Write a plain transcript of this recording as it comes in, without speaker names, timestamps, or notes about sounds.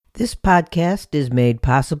This podcast is made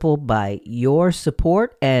possible by your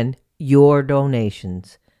support and your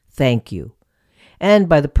donations. Thank you. And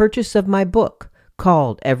by the purchase of my book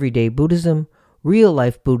called Everyday Buddhism, Real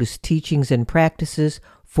Life Buddhist Teachings and Practices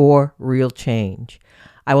for Real Change.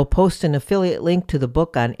 I will post an affiliate link to the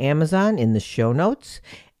book on Amazon in the show notes.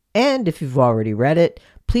 And if you've already read it,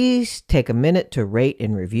 please take a minute to rate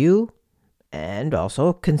and review. And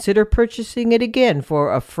also consider purchasing it again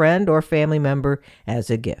for a friend or family member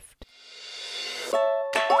as a gift.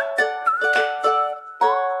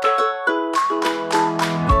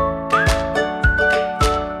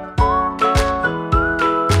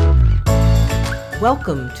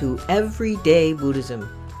 Welcome to Everyday Buddhism,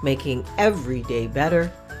 making every day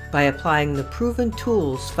better by applying the proven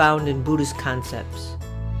tools found in Buddhist concepts.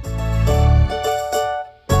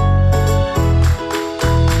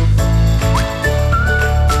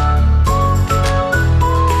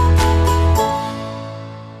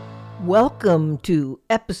 Welcome to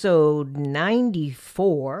episode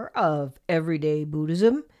 94 of Everyday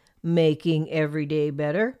Buddhism, making every day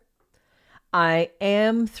better. I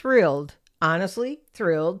am thrilled, honestly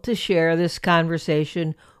thrilled, to share this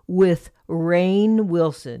conversation with Rainn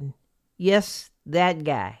Wilson. Yes, that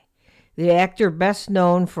guy. The actor best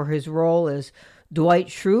known for his role as Dwight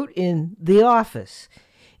Schrute in The Office.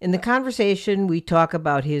 In the conversation, we talk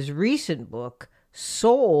about his recent book,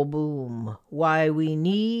 Soul Boom, Why We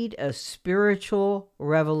Need a Spiritual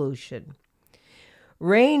Revolution.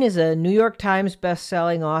 Rainn is a New York Times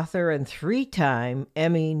best-selling author and three-time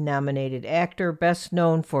Emmy-nominated actor, best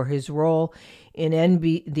known for his role in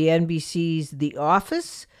the NBC's The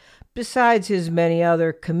Office. Besides his many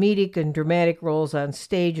other comedic and dramatic roles on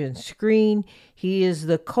stage and screen, he is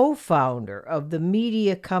the co-founder of the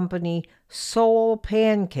media company Soul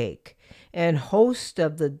Pancake and host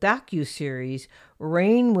of the docuseries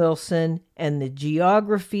Rainn Wilson and the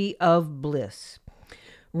Geography of Bliss.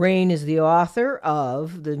 Rainn is the author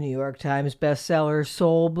of the New York Times bestseller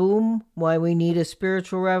Soul Boom, Why We Need a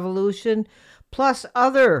Spiritual Revolution, plus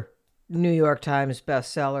other New York Times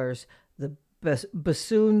bestsellers, The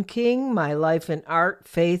Bassoon King, My Life in Art,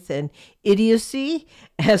 Faith, and Idiocy,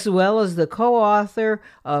 as well as the co-author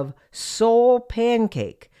of Soul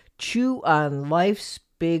Pancake, Chew on Life's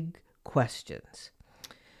Big Questions.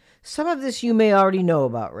 Some of this you may already know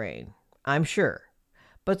about Rainn, I'm sure.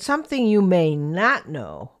 But something you may not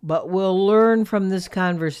know, but will learn from this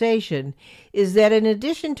conversation, is that in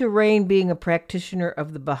addition to Rainn being a practitioner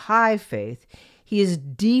of the Baha'i faith, he is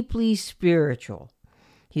deeply spiritual.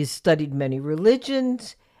 He has studied many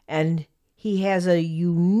religions, and he has a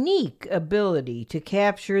unique ability to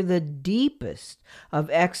capture the deepest of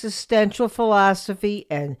existential philosophy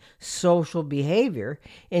and social behavior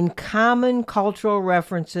in common cultural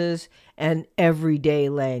references and everyday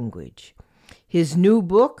language. His new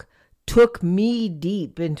book took me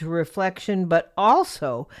deep into reflection, but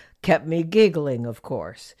also kept me giggling, of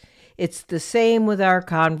course. It's the same with our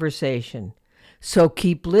conversation. So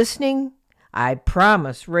keep listening. I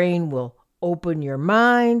promise Rainn will open your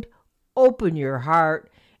mind, open your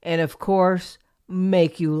heart, and of course,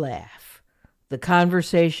 make you laugh. The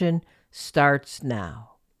conversation starts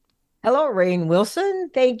now. Hello, Rainn Wilson.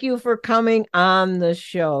 Thank you for coming on the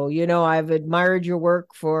show. You know, I've admired your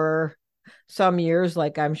work for some years,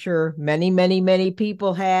 like I'm sure many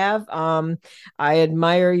people have. I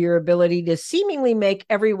admire your ability to seemingly make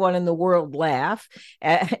everyone in the world laugh,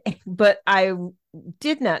 but I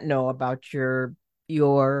did not know about your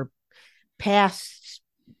past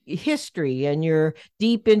history and your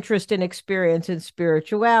deep interest and experience in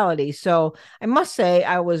spirituality. So I must say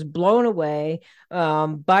I was blown away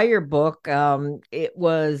by your book. It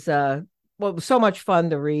was it was so much fun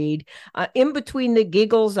to read. In between the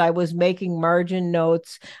giggles, I was making margin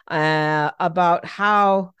notes about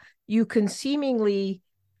how you can seemingly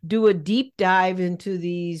do a deep dive into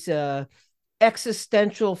these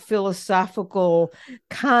existential philosophical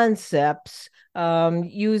concepts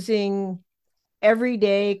using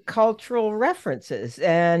everyday cultural references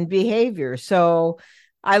and behavior. So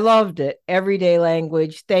I loved it. Everyday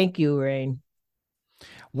language. Thank you, Rainn.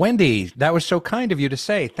 Wendy, that was so kind of you to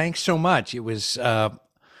say. Thanks so much. It was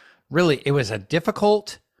it was a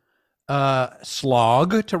difficult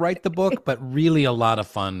slog to write the book, but really a lot of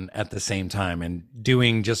fun at the same time, and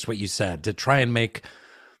doing just what you said, to try and make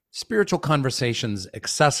spiritual conversations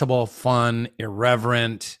accessible, fun,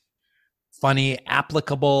 irreverent, funny,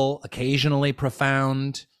 applicable, occasionally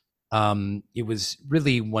profound. It was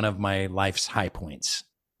really one of my life's high points.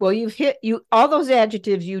 Well, you've hit all those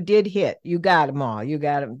adjectives you did hit. You got them all. You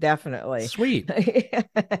got them definitely. Sweet.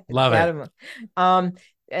 Love it.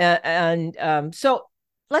 So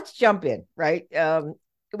let's jump in, right?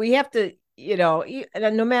 we have to,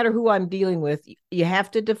 and no matter who I'm dealing with, you have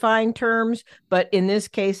to define terms. But in this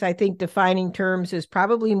case, I think defining terms is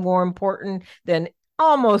probably more important than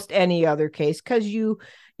almost any other case because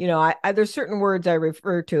there's certain words I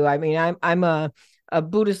refer to. I mean, I'm a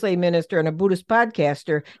Buddhist lay minister and a Buddhist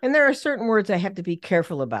podcaster, and there are certain words I have to be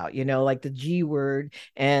careful about, like the G word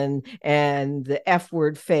and the F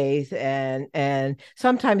word, faith, and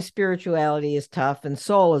sometimes spirituality is tough and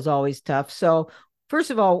soul is always tough. So first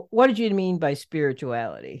of all, what did you mean by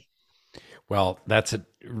spirituality? Well, that's a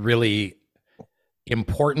really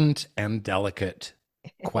important and delicate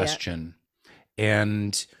Yeah. question.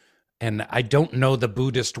 And I don't know the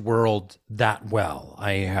Buddhist world that well.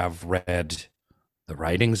 I have read the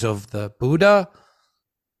writings of the Buddha.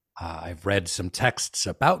 I've read some texts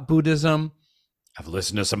about Buddhism. I've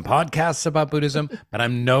listened to some podcasts about Buddhism, but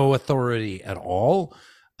I'm no authority at all.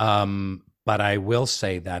 But I will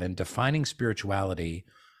say that in defining spirituality,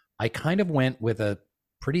 I kind of went with a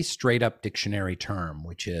pretty straight up dictionary term,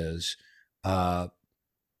 which is uh,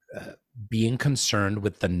 being concerned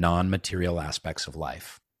with the non material aspects of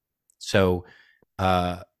life. So,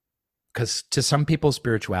 because to some people,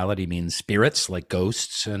 spirituality means spirits like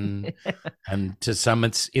ghosts, and to some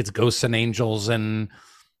it's ghosts and angels and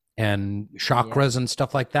Yeah. chakras and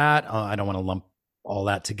stuff like that. I don't want to lump all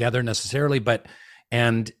that together necessarily, but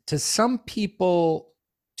and to some people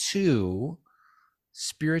too,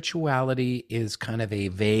 spirituality is kind of a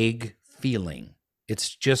vague feeling.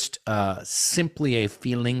 It's just simply a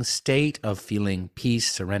feeling state of feeling peace,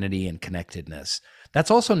 serenity, and connectedness.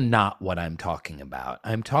 That's also not what I'm talking about.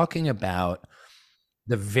 I'm talking about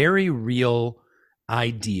the very real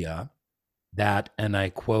idea that, and I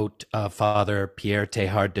quote Father Pierre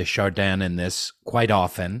Teilhard de Chardin in this quite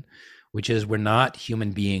often, which is we're not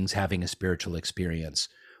human beings having a spiritual experience.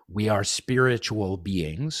 We are spiritual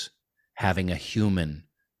beings having a human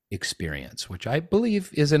experience, which I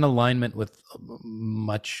believe is in alignment with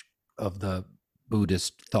much of the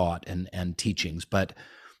Buddhist thought and teachings. But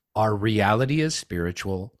our reality is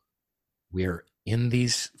spiritual. We're in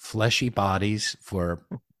these fleshy bodies for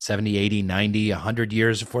 70, 80, 90, 100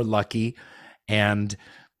 years if we're lucky, and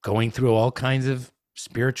going through all kinds of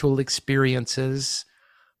spiritual experiences.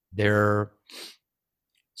 Their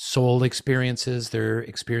soul experiences, their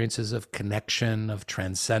experiences of connection, of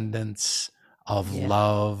transcendence, of Yeah.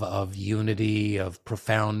 love, of unity, of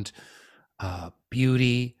profound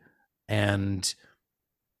beauty and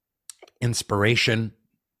inspiration.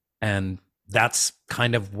 And that's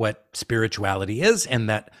kind of what spirituality is, and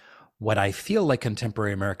that what I feel like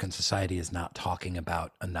contemporary American society is not talking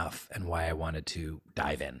about enough, and why I wanted to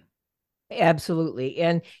dive in. Absolutely.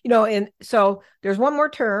 And and so there's one more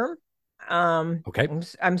term. Okay.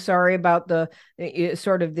 I'm sorry about the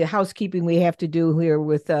sort of the housekeeping we have to do here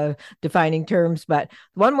with defining terms, but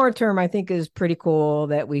one more term I think is pretty cool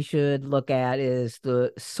that we should look at is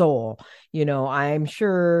the soul. I'm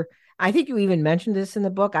sure I think you even mentioned this in the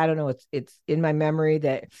book. I don't know. It's in my memory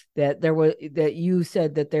that you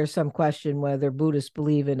said that there's some question whether Buddhists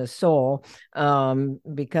believe in a soul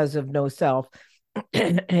because of no self.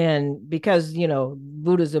 And because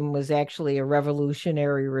Buddhism was actually a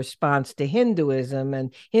revolutionary response to Hinduism,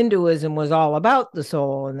 and Hinduism was all about the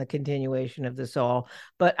soul and the continuation of the soul.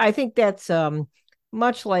 But I think that's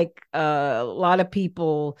much like a lot of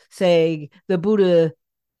people say the Buddha,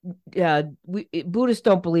 Buddhists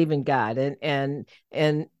don't believe in God, and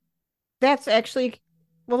that's actually,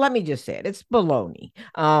 well, let me just say it, it's baloney.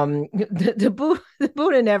 The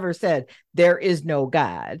Buddha never said there is no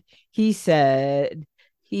God. He said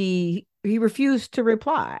he refused to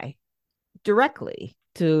reply directly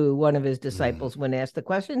to one of his Mm, disciples when asked the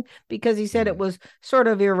question because he said it mm, was sort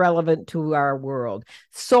of irrelevant to our world.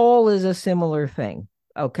 Soul is a similar thing,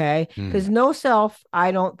 okay? mm. Because no self,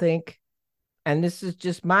 I don't think, and this is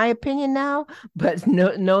just my opinion now, but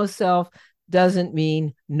no self doesn't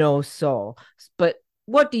mean no soul. But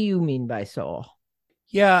what do you mean by soul?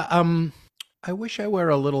 Yeah, I wish I were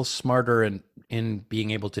a little smarter in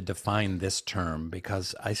being able to define this term,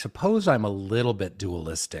 because I suppose I'm a little bit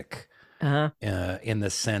dualistic Uh-huh. in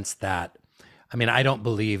the sense that, I mean, I don't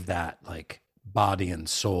believe that like body and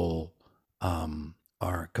soul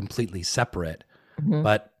are completely separate. Mm-hmm.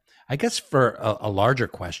 But I guess for a larger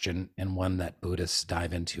question, and one that Buddhists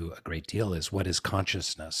dive into a great deal, is what is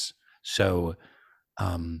consciousness? So,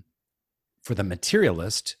 um, for the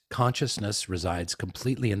materialist, consciousness resides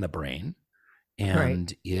completely in the brain Right.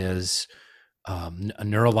 and is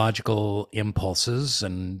neurological impulses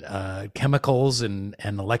and chemicals and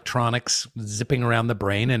electronics zipping around the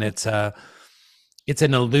brain, and it's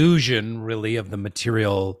an illusion really of the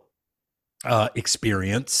material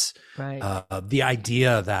experience. Right. The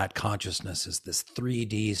idea that consciousness is this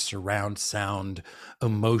 3D surround sound,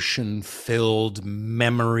 emotion filled,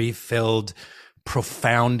 memory filled,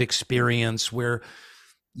 profound experience where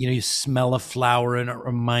you smell a flower and it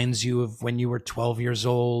reminds you of when you were 12 years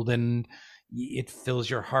old, and it fills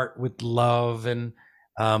your heart with love and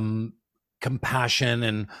um, compassion,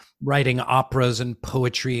 and writing operas and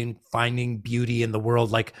poetry and finding beauty in the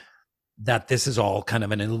world, like that. This is all kind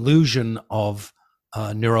of an illusion of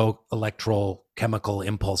neuroelectoral chemical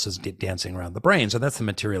impulses dancing around the brain. So that's the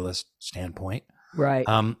materialist standpoint. Right.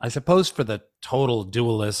 I suppose for the total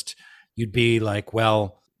dualist, you'd be like,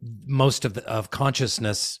 well, most of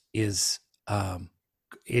consciousness is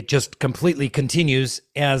it just completely continues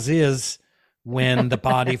as is when the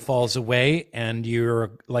body falls away, and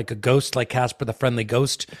you're like a ghost, like Casper the Friendly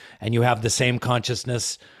Ghost, and you have the same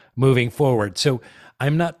consciousness moving forward. So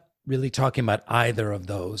I'm not really talking about either of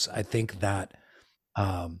those. I think that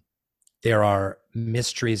there are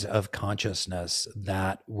mysteries of consciousness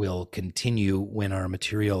that will continue when our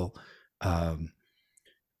material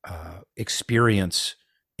experience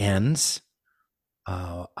ends.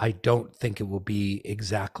 I don't think it will be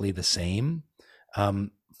exactly the same.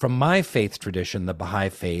 From my faith tradition, the Baha'i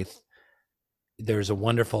faith, there's a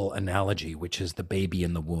wonderful analogy, which is the baby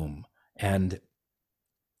in the womb. And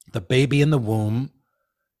the baby in the womb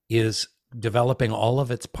is developing all of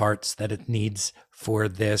its parts that it needs for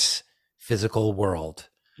this physical world.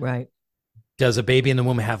 Right. Does a baby in the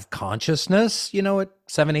womb have consciousness, at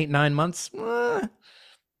 7, 8, 9 months?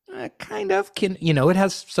 Kind of. It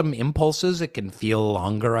has some impulses. It can feel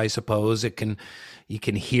longer, I suppose. You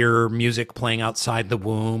can hear music playing outside the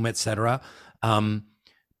womb, etc.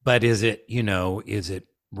 But is it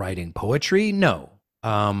writing poetry? No.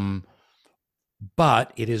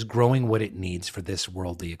 But it is growing what it needs for this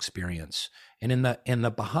worldly experience. And in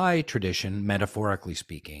the Baha'i tradition, metaphorically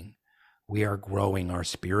speaking, we are growing our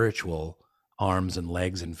spiritual arms and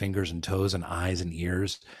legs and fingers and toes and eyes and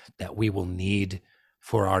ears that we will need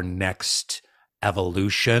for our next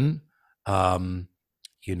evolution. In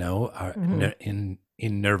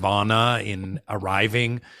nirvana, in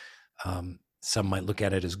arriving. Some might look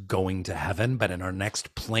at it as going to heaven, but in our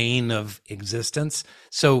next plane of existence.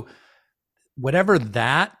 So whatever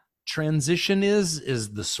that transition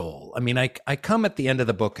is the soul. I mean, I come at the end of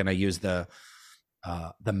the book and I use the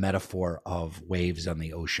metaphor of waves on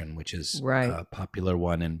the ocean, which is Right. a popular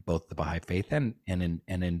one in both the Baha'i faith and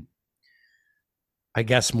in I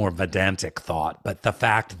guess more Vedantic thought. But the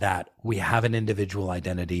fact that we have an individual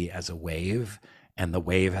identity as a wave, and the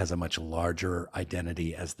wave has a much larger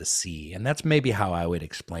identity as the sea. And that's maybe how I would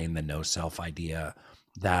explain the no self idea,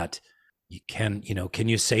 that can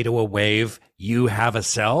you say to a wave, you have a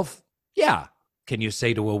self? Yeah. Can you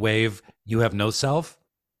say to a wave, you have no self?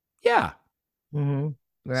 Yeah.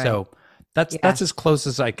 Right. So that's as close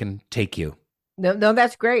as I can take you. No,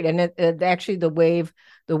 that's great. And it actually, the wave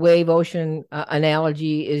ocean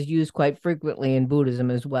analogy is used quite frequently in Buddhism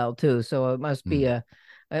as well, too. So it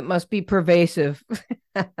must be pervasive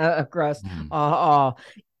across all.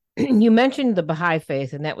 You mentioned the Baha'i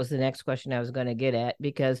faith, and that was the next question I was going to get at,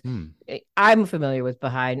 because I'm familiar with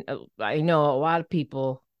Baha'i. I know a lot of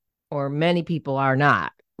people, or many people, are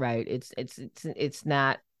not. Right? It's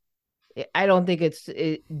not. I don't think it's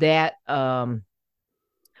that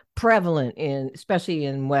prevalent especially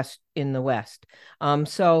in the West.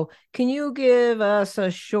 So can you give us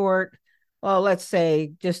a short, well, let's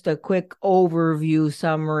say just a quick overview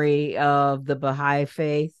summary of the Baha'i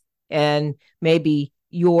faith, and maybe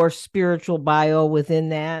your spiritual bio within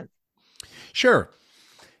that? Sure.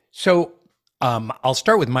 So I'll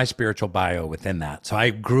start with my spiritual bio within that. So I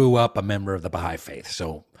grew up a member of the Baha'i faith.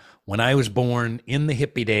 So when I was born in the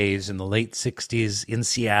hippie days in the late 60s in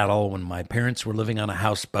Seattle, when my parents were living on a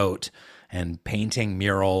houseboat and painting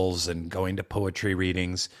murals and going to poetry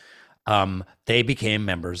readings, they became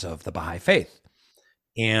members of the Baha'i faith.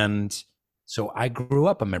 And so I grew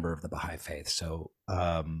up a member of the Baha'i faith. So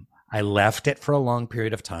I left it for a long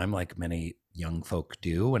period of time, like many young folk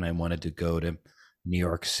do, and I wanted to go to New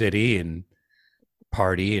York City and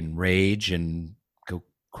party and rage and go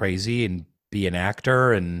crazy and be an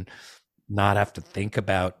actor and not have to think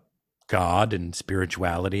about God and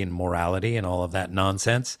spirituality and morality and all of that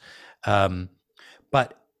nonsense.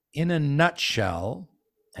 But in a nutshell,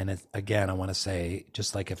 and again, I want to say,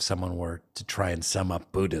 just like if someone were to try and sum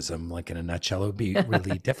up Buddhism, like in a nutshell, it would be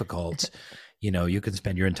really difficult. You can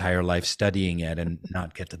spend your entire life studying it and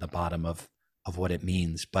not get to the bottom of what it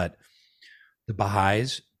means. But the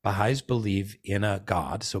Baha'is believe in a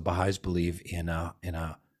God. So Baha'is believe in a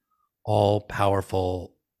all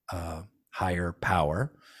powerful higher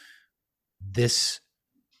power. this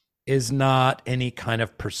is not any kind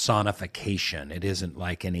of personification. It isn't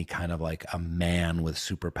like any kind of like a man with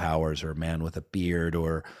superpowers or a man with a beard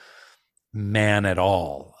or man at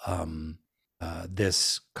all.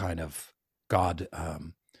 This kind of God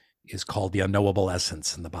is called the unknowable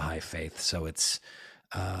essence in the Baha'i faith. So it's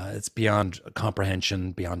beyond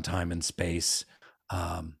comprehension, beyond time and space.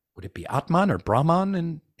 Would it be Atman or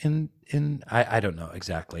Brahman? I don't know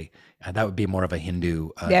exactly. That would be more of a Hindu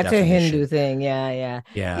That's a Hindu definition. thing. Yeah, yeah,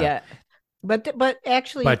 Yeah, yeah. But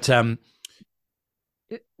actually, but the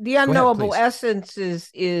go ahead, unknowable please. essence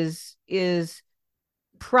is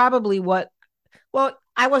probably what. Well,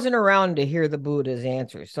 I wasn't around to hear the Buddha's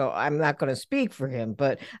answer, so I'm not going to speak for him,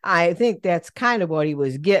 but I think that's kind of what he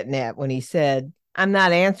was getting at when he said, "I'm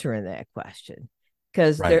not answering that question."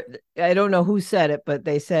 Because Right. there, I don't know who said it, but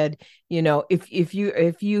they said, if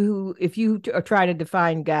you try to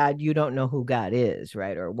define God, you don't know who God is,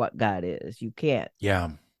 right, or what God is. You can't.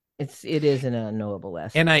 Yeah. It is an unknowable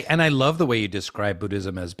And I essence. and I love the way you describe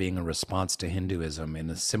Buddhism as being a response to Hinduism in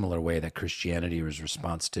a similar way that Christianity was a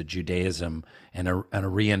response to Judaism and a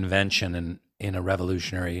reinvention in a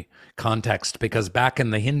revolutionary context. Because back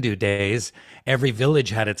in the Hindu days, every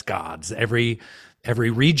village had its gods, every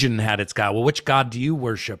region had its god. Well, which god do you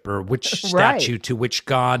worship, or which Right. statue to which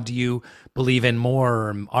god do you believe in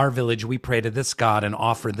more? Our village, we pray to this god and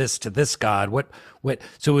offer this to this god. What?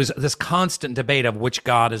 So it was this constant debate of which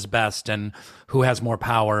god is best and who has more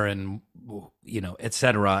power, and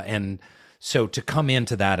etc. And so to come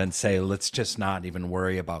into that and say, let's just not even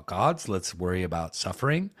worry about gods, let's worry about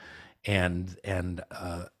suffering and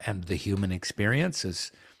the human experience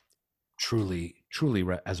is truly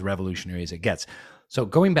as revolutionary as it gets. So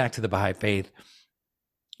going back to the Baha'i faith,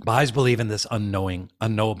 Baha'is believe in this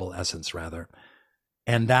unknowable essence, rather,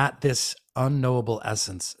 and that this unknowable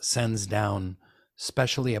essence sends down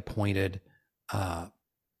specially appointed uh,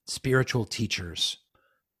 spiritual teachers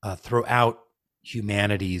throughout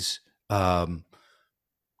humanity's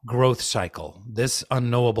growth cycle. This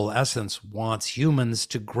unknowable essence wants humans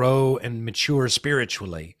to grow and mature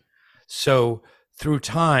spiritually. So, through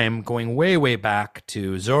time, going way back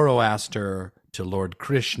to Zoroaster, to Lord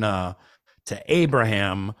Krishna, to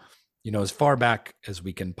Abraham, as far back as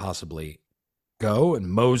we can possibly go, and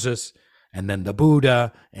Moses, and then the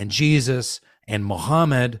Buddha, and Jesus, and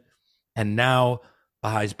Muhammad, and now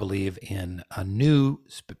Baha'is believe in a new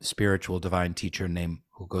spiritual divine teacher named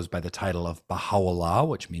who goes by the title of Baha'u'llah,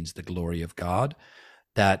 which means the glory of God,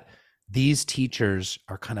 that these teachers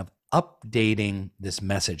are kind of updating this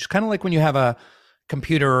message. Kind of like when you have a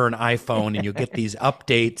computer or an iPhone and you get these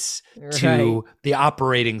updates Right. to the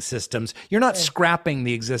operating systems. You're not scrapping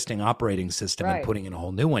the existing operating system and Right. putting in a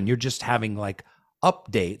whole new one. You're just having like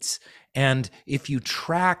updates. And if you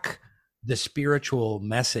track the spiritual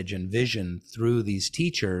message and vision through these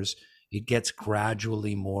teachers, it gets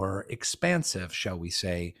gradually more expansive, shall we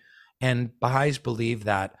say. And Baha'is believe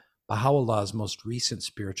that Baha'u'llah's most recent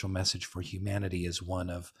spiritual message for humanity is one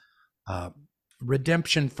of uh,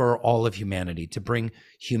 redemption for all of humanity, to bring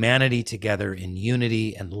humanity together in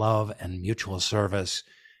unity and love and mutual service,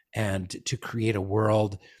 and to create a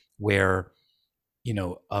world where,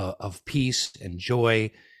 of peace and joy,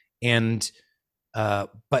 and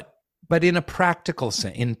but in a practical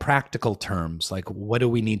sense, in practical terms, like what do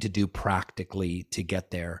we need to do practically to get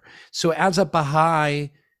there? So as a Baha'i,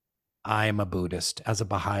 I am a Buddhist. As a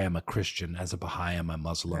Baha'i, I'm a Christian. As a Baha'i, I'm a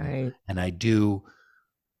Muslim. Right. And I do,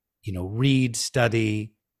 read,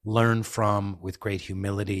 study, learn from, with great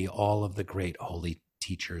humility, all of the great holy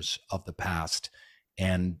teachers of the past,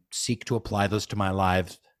 and seek to apply those to my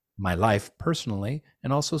life personally,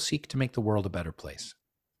 and also seek to make the world a better place.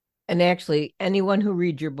 And actually, anyone who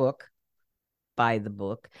reads your book, buy the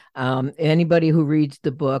book. Anybody who reads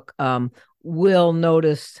the book will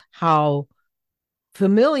notice how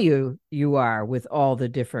familiar you are with all the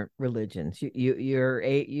different religions. You're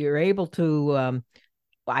able to.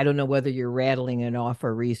 I don't know whether you're rattling it off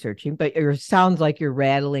or researching, but it sounds like you're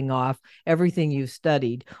rattling off everything you've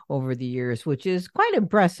studied over the years, which is quite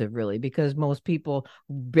impressive, really, because most people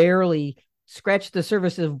barely scratch the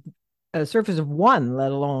surface of one,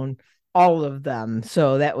 let alone all of them.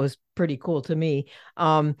 So that was pretty cool to me.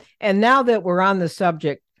 And now that we're on the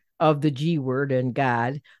subject of the G word and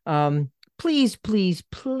God, please, please,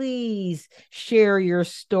 please share your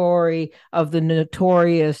story of the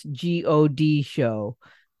notorious God show.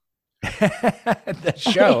 The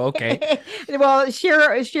show, okay. Well,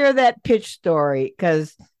 share that pitch story,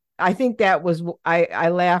 because I think that was I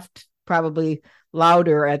laughed probably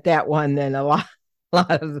louder at that one than a lot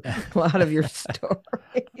of your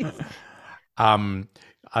stories. um,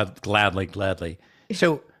 gladly.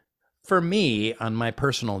 So for me, on my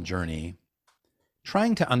personal journey,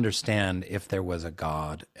 trying to understand if there was a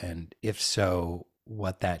God, and if so,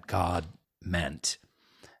 what that God meant,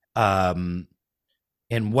 um,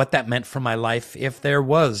 and what that meant for my life, if there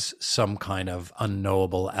was some kind of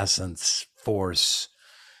unknowable essence, force,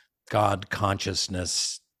 God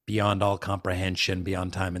consciousness beyond all comprehension,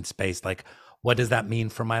 beyond time and space. Like, what does that mean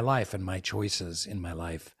for my life and my choices in my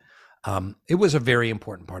life? It was a very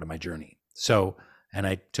important part of my journey. So, and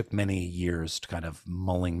I took many years to kind of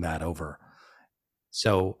mulling that over.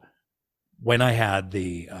 So, when I had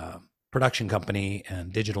the production company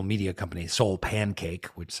and digital media company Soul Pancake,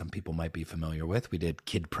 which some people might be familiar with, we did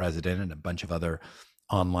Kid President and a bunch of other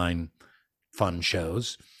online fun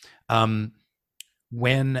shows.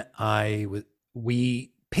 When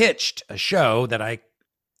we pitched a show that I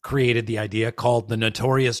created the idea called The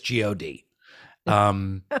Notorious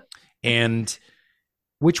God, and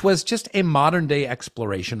which was just a modern day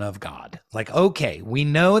exploration of God. Like, okay, we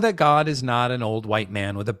know that God is not an old white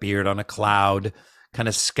man with a beard on a cloud, kind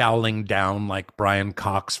of scowling down like Brian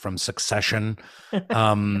Cox from Succession,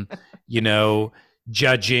 um, you know,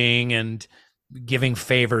 judging and giving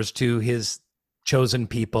favors to his chosen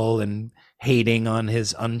people and hating on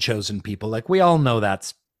his unchosen people. Like, we all know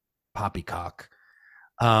that's poppycock.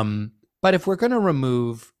 But if we're going to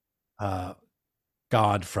remove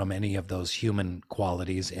God from any of those human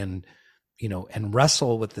qualities and, and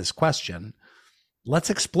wrestle with this question, let's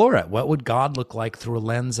explore it. What would God look like through a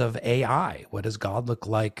lens of AI? What does God look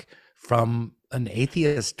like from an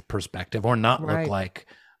atheist perspective, or not look like,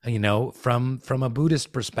 from a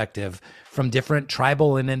Buddhist perspective, from different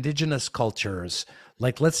tribal and indigenous cultures?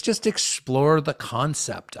 Like, let's just explore the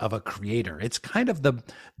concept of a creator. It's kind of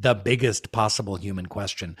the biggest possible human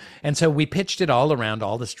question. And so we pitched it all around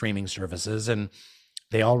all the streaming services, and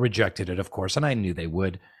they all rejected it, of course, and I knew they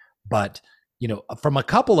would. But, from a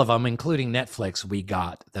couple of them, including Netflix, we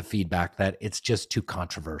got the feedback that it's just too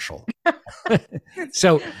controversial.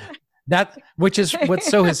 So that, which is what's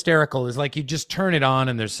so hysterical, is like, you just turn it on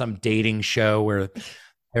and there's some dating show where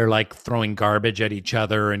they're like throwing garbage at each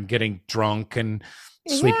other and getting drunk and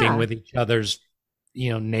sleeping with each other's,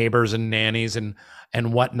 neighbors and nannies and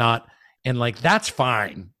whatnot. And like, that's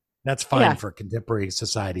fine. That's fine for contemporary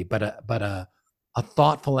society, but a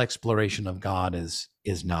thoughtful exploration of God is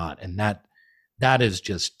not. And that is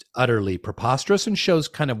just utterly preposterous and shows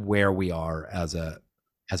kind of where we are as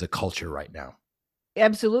a culture right now.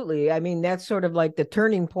 Absolutely. I mean, that's sort of like the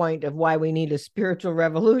turning point of why we need a spiritual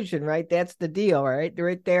revolution, right? That's the deal, right?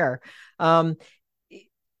 Right there.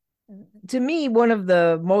 To me, one of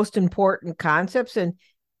the most important concepts, and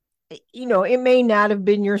it may not have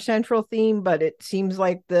been your central theme, but it seems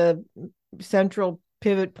like the central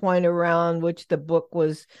pivot point around which the book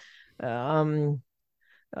was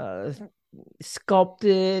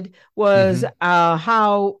sculpted was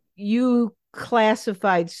how you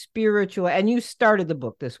classified spiritual, and you started the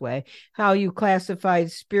book this way, how you classified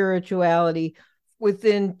spirituality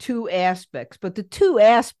within two aspects, but the two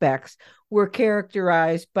aspects were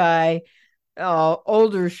characterized by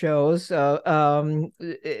older shows, not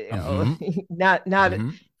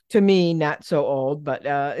to me, not so old, but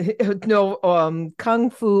Kung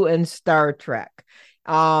Fu and Star Trek.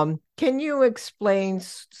 Can you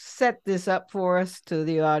set this up for us to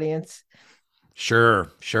the audience?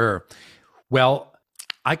 Sure. Well,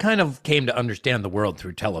 I kind of came to understand the world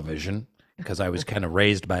through television because I was kind of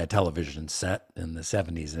raised by a television set in the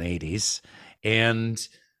 70s and 80s. And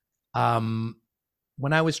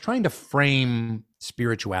when I was trying to frame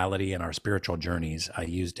spirituality and our spiritual journeys, I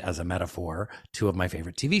used as a metaphor two of my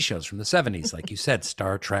favorite TV shows from the 70s, like you said,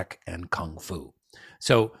 Star Trek and Kung Fu.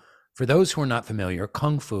 So for those who are not familiar,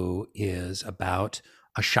 Kung Fu is about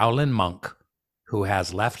a Shaolin monk who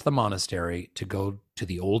has left the monastery to go to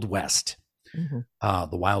the Old West, the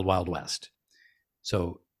Wild, Wild West.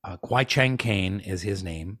 So Kwai Chang Caine is his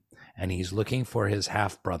name, and he's looking for his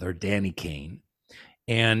half-brother, Danny Caine.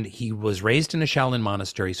 And he was raised in a Shaolin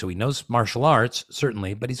monastery, so he knows martial arts,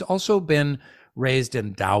 certainly, but he's also been raised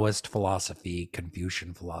in Taoist philosophy,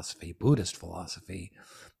 Confucian philosophy, Buddhist philosophy,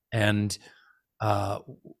 and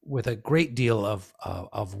with a great deal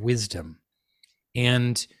of wisdom.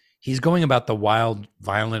 And he's going about the wild,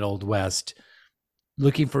 violent Old West,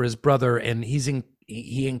 looking for his brother, and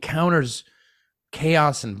he encounters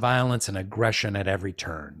chaos and violence and aggression at every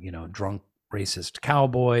turn. Drunk, racist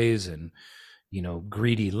cowboys and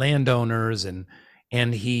greedy landowners, and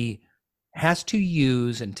he has to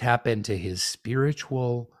use and tap into his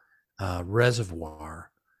spiritual reservoir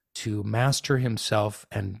to master himself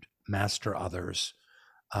and master others,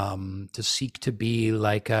 to seek to be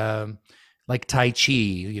like a like Tai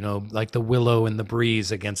Chi, like the willow and the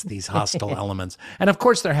breeze against these hostile elements. And of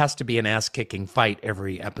course, there has to be an ass kicking fight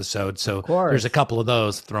every episode. Of So there's a course. couple of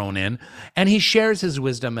those thrown in. And he shares his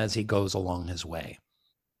wisdom as he goes along his way.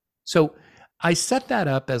 So I set that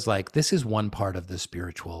up as like, this is one part of the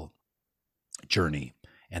spiritual journey.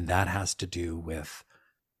 And that has to do with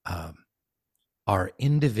our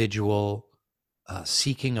individual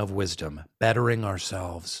seeking of wisdom, bettering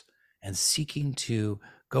ourselves, and seeking to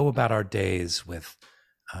go about our days with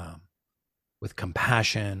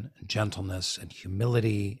compassion and gentleness and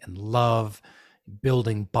humility and love,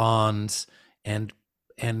 building bonds and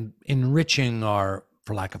enriching our,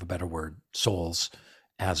 for lack of a better word, souls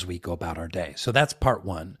as we go about our day. So that's part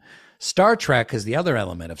one. Star Trek is the other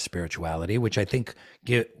element of spirituality, which I think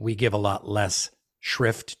we give a lot less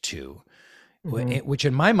shrift to, which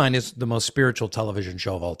in my mind is the most spiritual television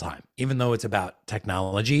show of all time, even though it's about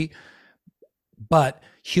technology. But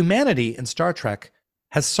humanity in Star Trek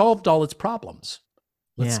has solved all its problems.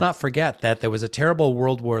 Let's not forget that there was a terrible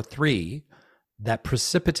World War III that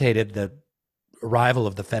precipitated the arrival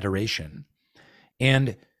of the Federation.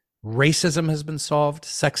 And racism has been solved.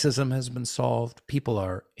 Sexism has been solved. People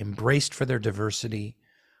are embraced for their diversity.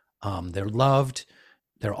 They're loved.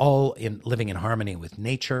 They're all living in harmony with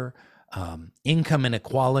nature. Income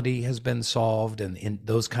inequality has been solved, and in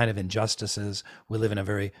those kind of injustices, we live in a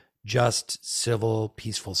very just, civil,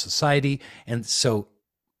 peaceful society. And so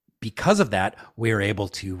because of that, we are able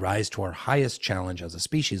to rise to our highest challenge as a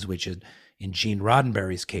species, which is, in Gene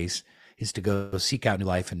Roddenberry's case, is to go seek out new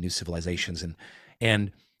life and new civilizations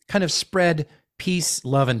and kind of spread peace,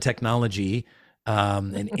 love, and technology,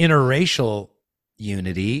 and interracial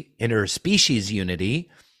unity, interspecies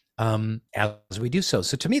unity, as we do so.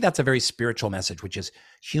 So to me, that's a very spiritual message, which is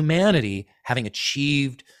humanity having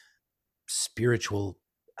achieved spiritual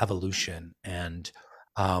evolution and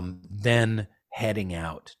then heading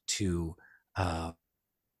out to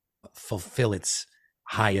fulfill its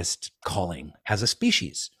highest calling as a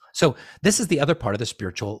species. So this is the other part of the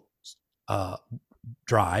spiritual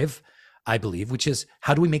drive, I believe, which is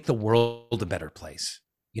how do we make the world a better place?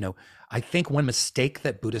 I think one mistake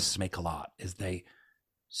that Buddhists make a lot is they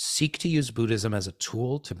seek to use Buddhism as a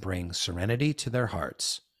tool to bring serenity to their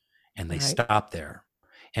hearts, and they stop there.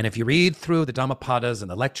 And if you read through the Dhammapadas and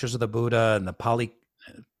the lectures of the Buddha and the Pali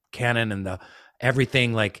canon and the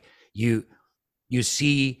everything, like you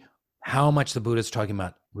see how much the Buddha is talking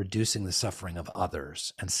about reducing the suffering of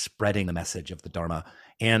others and spreading the message of the Dharma,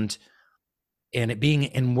 and it being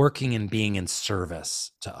and working and being in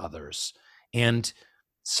service to others. And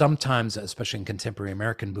sometimes, especially in contemporary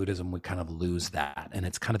American Buddhism, we kind of lose that. And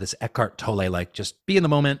it's kind of this Eckhart Tolle, like just be in the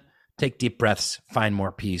moment, take deep breaths, find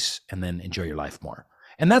more peace, and then enjoy your life more.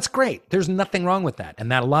 And that's great. There's nothing wrong with that.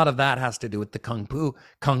 And that a lot of that has to do with the Kung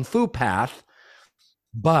Fu path.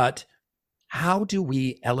 But how do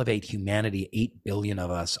we elevate humanity? 8 billion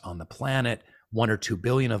of us on the planet, 1 or 2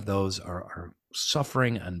 billion of those are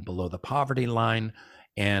suffering and below the poverty line.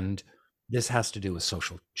 And this has to do with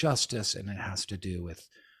social justice, and it has to do with,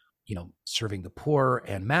 serving the poor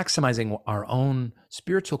and maximizing our own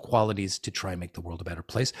spiritual qualities to try and make the world a better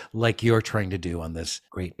place, like you're trying to do on this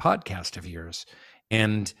great podcast of yours.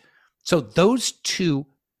 And so those two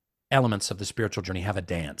elements of the spiritual journey have a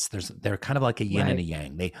dance. They're kind of like a yin and a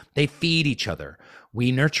yang. They feed each other.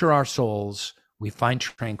 We nurture our souls. We find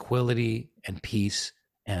tranquility and peace,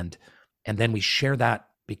 and then we share that.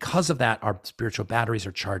 Because of that, our spiritual batteries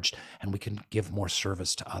are charged, and we can give more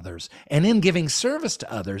service to others. And in giving service to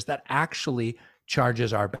others, that actually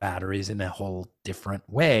charges our batteries in a whole different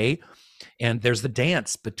way. And there's the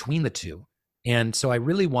dance between the two. And so I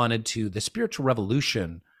really wanted the spiritual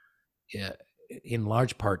revolution, in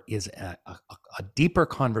large part, is a deeper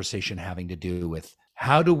conversation having to do with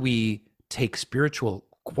how do we take spiritual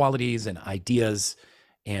qualities and ideas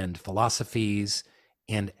and philosophies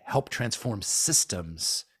and help transform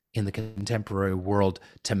systems in the contemporary world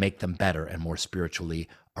to make them better and more spiritually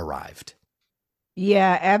arrived.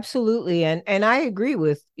 Yeah, absolutely. And I agree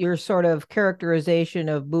with your sort of characterization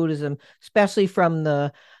of Buddhism, especially from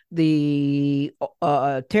the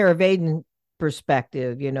Theravada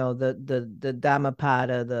perspective, the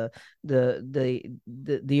Dhammapada,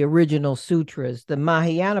 the original sutras. The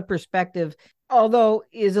Mahayana perspective, although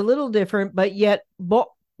is a little different, but yet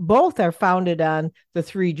both are founded on the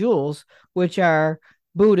three jewels, which are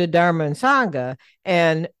Buddha, Dharma, and Sangha.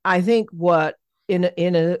 And I think what in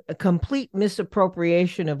a complete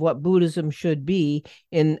misappropriation of what Buddhism should be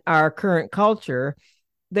in our current culture,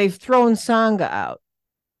 they've thrown Sangha out.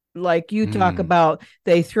 like you talk Mm. about,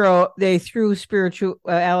 they threw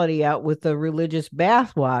spirituality out with the religious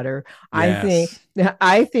bathwater. i think Yes.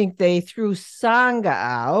 I think they threw sangha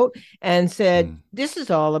out and said, Mm. this is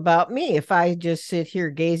all about me. If I just sit here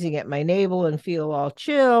gazing at my navel and feel all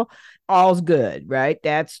chill, all's good, right?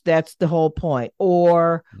 That's the whole point.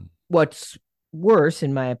 Or Mm. what's worse,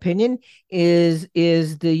 in my opinion, is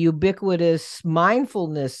the ubiquitous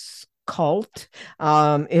mindfulness cult,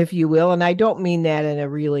 if you will. And I don't mean that in a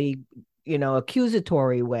really,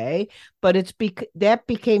 accusatory way, but that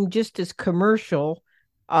became just as commercial,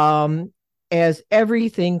 um, as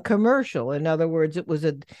everything commercial. In other words, it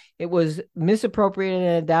was misappropriated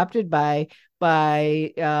and adopted by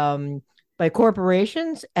by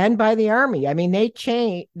corporations and by the army. I mean, they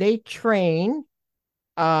train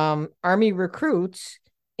army recruits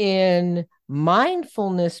in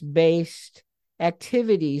mindfulness based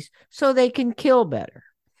activities so they can kill better.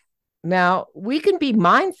 Now, we can be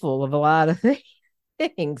mindful of a lot of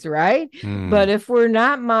things, right? But Mm. if we're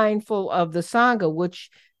not mindful of the Sangha, which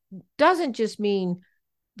doesn't just mean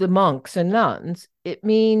the monks and nuns, it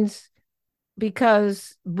means,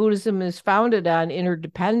 because Buddhism is founded on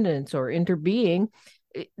interdependence or interbeing,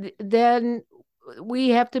 then we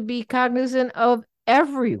have to be cognizant of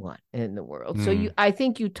everyone in the world. So Mm. I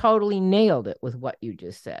think you totally nailed it with what you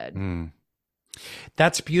just said. Mm.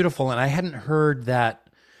 That's beautiful. And I hadn't heard that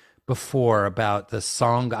before about the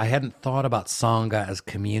Sangha. I hadn't thought about Sangha as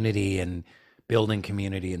community and building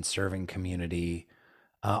community and serving community.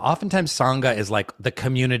 Oftentimes, Sangha is like the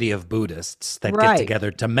community of Buddhists that get Right.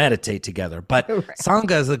 together to meditate together. But Right.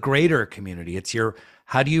 Sangha is a greater community. It's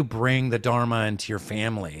how do you bring the Dharma into your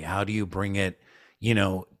family? How do you bring it,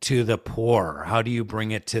 to the poor? How do you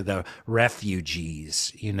bring it to the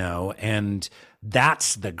refugees, And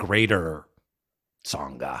that's the greater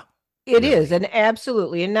Sangha, It is, really. and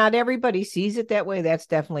absolutely, and not everybody sees it that way. That's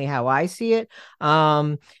definitely how I see it.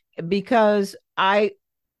 Um, because I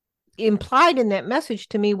implied in that message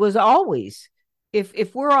to me was always,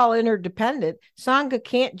 if we're all interdependent, Sangha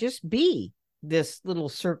can't just be this little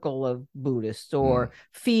circle of Buddhists Mm. or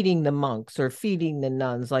feeding the monks or feeding the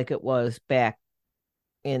nuns like it was back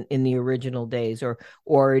in the original days,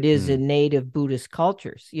 or it is Mm. in native Buddhist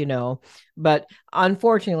cultures, but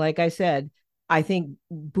unfortunately, like I said, I think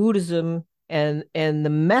Buddhism and the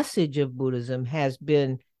message of Buddhism has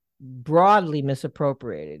been broadly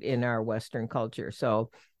misappropriated in our Western culture.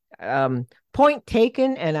 So, point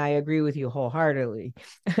taken, and I agree with you wholeheartedly.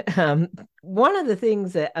 um, Another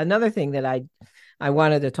thing that I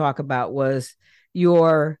wanted to talk about was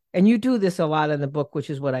and you do this a lot in the book, which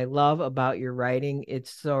is what I love about your writing.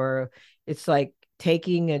 It's like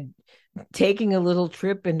taking a little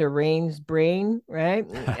trip into Rainn's brain, right?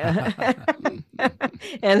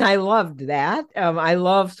 And I loved that. I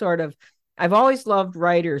love sort of, I've always loved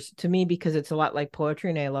writers, to me, because it's a lot like poetry,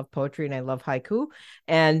 and I love poetry and I love haiku.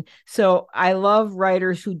 And so I love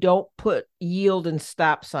writers who don't put yield and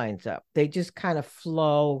stop signs up. They just kind of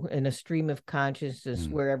flow in a stream of consciousness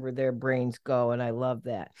Mm. wherever their brains go. And I love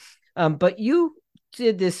that. But you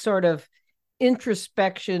did this sort of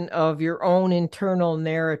introspection of your own internal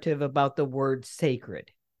narrative about the word sacred,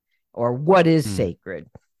 or what is Mm. sacred.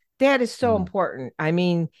 That is so Mm. important. I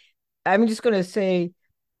mean, I'm just going to say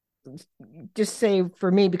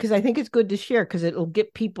for me, because I think it's good to share, because it'll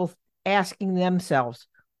get people asking themselves,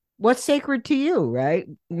 what's sacred to you, right?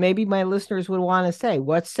 Maybe my listeners would want to say,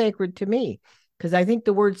 what's sacred to me? Because I think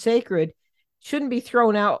the word sacred shouldn't be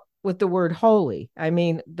thrown out with the word holy. I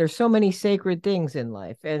mean, there's so many sacred things in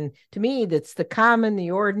life. And to me, that's the common,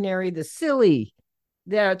 the ordinary, the silly,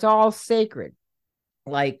 that's all sacred.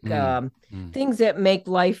 Like, Mm. Mm. things that make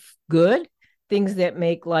life good, things that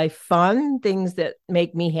make life fun, things that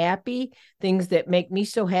make me happy, things that make me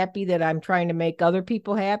so happy that I'm trying to make other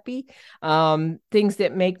people happy, things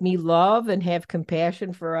that make me love and have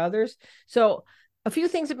compassion for others. So, a few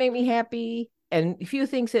things that make me happy and a few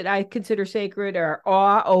things that I consider sacred are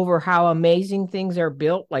awe over how amazing things are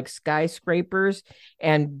built, like skyscrapers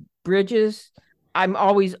and bridges. I'm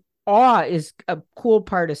always Awe is a cool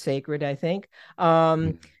part of sacred, I think.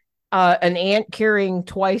 Um, Mm. an ant carrying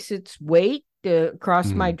twice its weight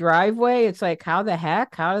across my Mm. driveway. It's like, how the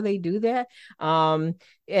heck? How do they do that? Um,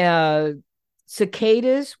 uh,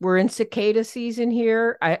 Cicadas. We're in cicada season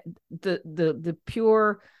here. The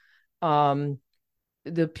pure um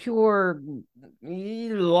the pure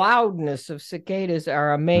loudness of cicadas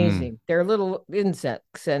are Mm. amazing. They're little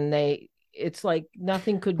insects, and it's like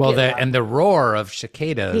nothing could Well, get the loud. and the roar of It,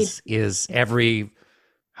 cicadas is every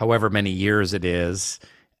however many years it is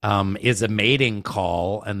a mating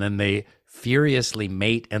call, and then they furiously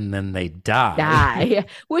mate and then they die. Die,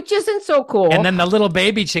 which isn't so And cool. then the little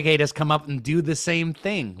baby cicadas come up and do the same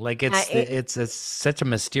thing. Like I, such a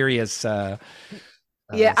mysterious Yeah,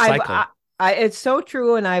 cycle. it's so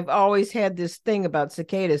true, and I've always had this thing about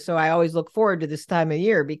cicadas, so I always look forward to this time of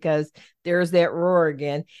year because there's that roar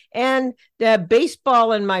again, and the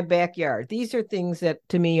baseball in my backyard. These are things that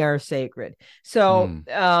to me are sacred. So,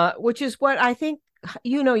 Mm. which is what I think.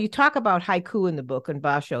 You talk about haiku in the book, and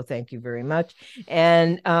Basho, thank you very much,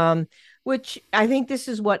 and which I think this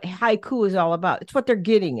is what haiku is all about. It's what they're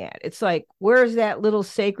getting at. It's like, where's that little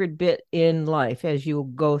sacred bit in life as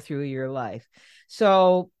you go through your life?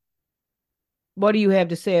 So, what do you have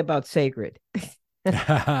to say about sacred?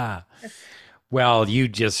 Well,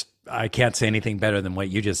 I can't say anything better than what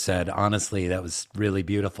you just said. Honestly, that was really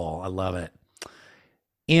beautiful. I love it.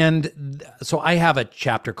 And so I have a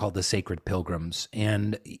chapter called The Sacred Pilgrims.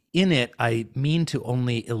 And in it, I mean to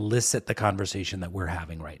only elicit the conversation that we're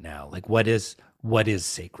having right now. Like what is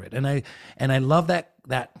sacred? And I love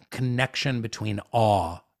that connection between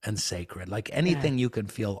awe and sacred. Like Yeah, anything you can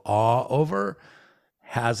feel awe over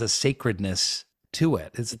has a sacredness to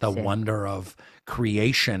it. It's the exactly. wonder of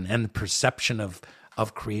creation and perception of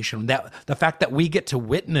creation. That the fact that we get to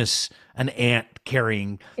witness an ant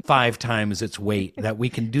carrying 5 times its weight, that we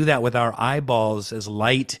can do that with our eyeballs as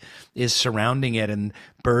light is surrounding it and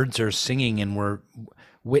birds are singing and we're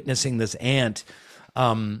witnessing this ant.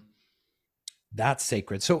 Um, that's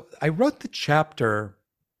sacred. So I wrote the chapter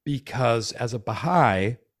because as a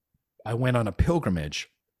Baha'i, I went on a pilgrimage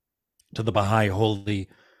to the Baha'i holy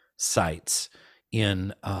sites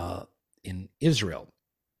in Israel.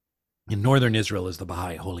 In northern Israel is the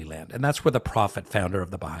Baha'i Holy Land, and that's where the prophet, founder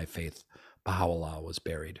of the Baha'i faith, Baha'u'llah, was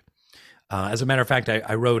buried. As a matter of fact,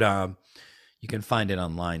 I wrote. You can find it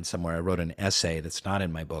online somewhere. I wrote an essay that's not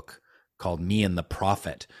in my book called "Me and the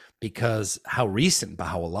Prophet," because how recent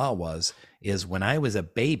Baha'u'llah was is when I was a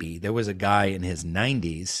baby. There was a guy in his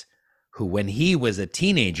 90s who, when he was a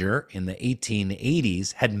teenager in the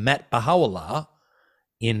 1880s, had met Baha'u'llah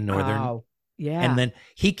in northern, Wow. and Yeah. then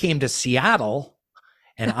he came to Seattle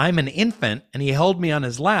and I'm an infant, and he held me on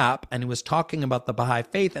his lap and he was talking about the Baha'i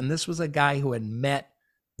faith. And this was a guy who had met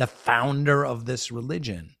the founder of this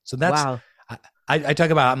religion. So that's, Wow. I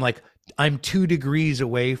talk about, I'm like, I'm 2 degrees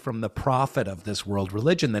away from the prophet of this world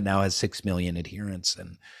religion that now has 6 million adherents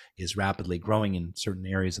and is rapidly growing in certain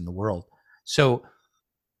areas in the world. So,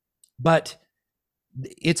 but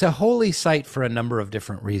it's a holy site for a number of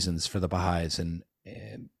different reasons for the Baha'is. And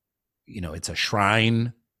it's a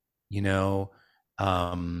shrine, you know,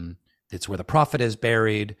 it's where the prophet is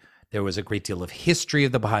buried. There was a great deal of history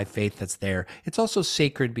of the Baha'i faith that's there. It's also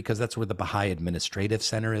sacred because that's where the Baha'i Administrative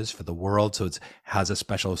Center is for the world. So it has a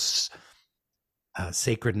special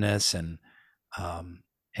sacredness and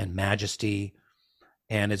majesty.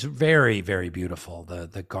 And it's very, very beautiful.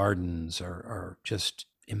 The gardens are just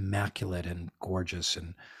immaculate and gorgeous.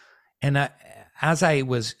 And as I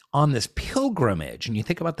was on this pilgrimage, and you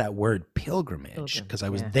think about that word pilgrimage, Pilgrim. because I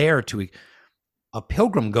was Yeah. there to, a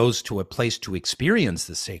pilgrim goes to a place to experience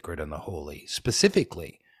the sacred and the holy.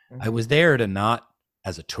 Specifically, I Mhm. was there to not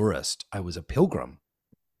as a tourist, I was a pilgrim.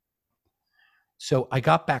 So I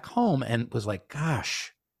got back home and was like,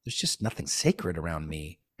 gosh, there's just nothing sacred around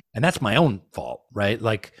me. And that's my own fault, right?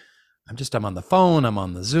 Like I'm on the phone, I'm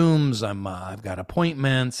on the Zooms, I've got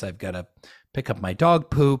appointments, I've got to pick up my dog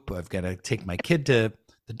poop, I've got to take my kid to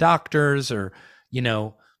the doctors or, you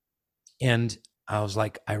know, and I was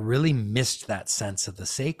like, I really missed that sense of the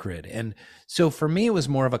sacred. And so for me, it was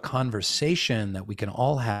more of a conversation that we can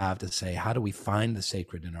all have to say, how do we find the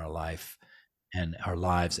sacred in our life and our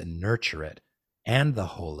lives and nurture it, and the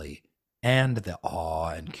holy and the awe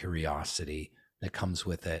and curiosity that comes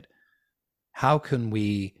with it? How can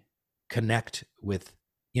we connect with,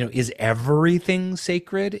 is everything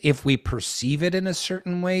sacred? If we perceive it in a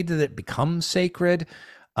certain way, does it become sacred?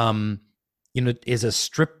 Um, is a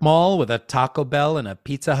strip mall with a Taco Bell and a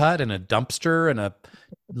Pizza Hut and a dumpster and a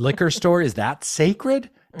liquor store, is that sacred?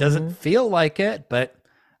 Doesn't Mhm. feel like it, but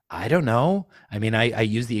I don't know. I mean, I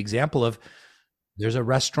use the example of there's a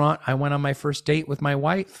restaurant I went on my first date with my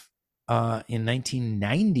wife in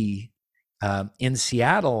 1990 in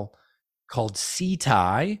Seattle called Sea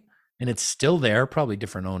Thai, and it's still there, probably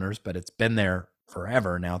different owners, but it's been there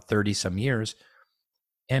forever now, 30 some years.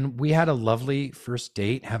 And we had a lovely first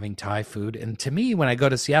date having Thai food. And to me, when I go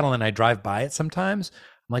to Seattle and I drive by it sometimes,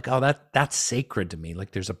 I'm like, oh, that's sacred to me.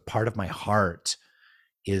 Like there's a part of my heart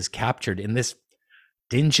is captured in this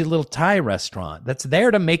dingy little Thai restaurant that's there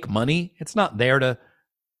to make money. It's not there to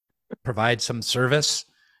provide some service.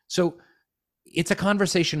 So it's a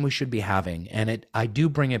conversation we should be having. And I do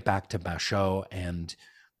bring it back to Basho and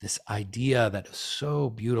this idea that is so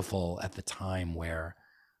beautiful at the time, where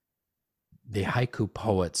the haiku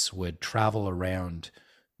poets would travel around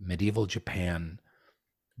medieval Japan,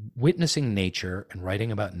 witnessing nature and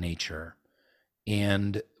writing about nature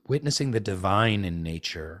and witnessing the divine in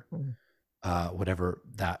nature, whatever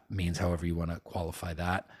that means, however you want to qualify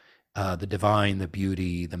that. The divine, the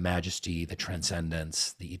beauty, the majesty, the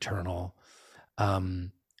transcendence, the eternal,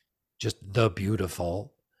 just the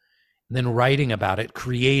beautiful. And then writing about it,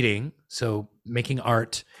 creating, so making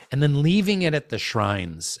art, and then leaving it at the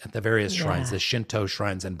shrines, at the various shrines, the Shinto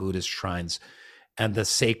shrines and Buddhist shrines, and the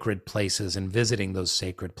sacred places, and visiting those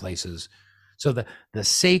sacred places. So the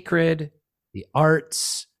sacred, the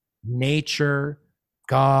arts, nature,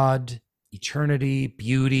 God, eternity,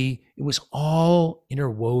 beauty, it was all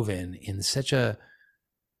interwoven in such a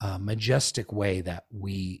majestic way that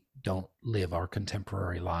we don't live our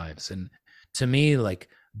contemporary lives. And to me, like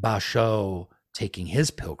Basho taking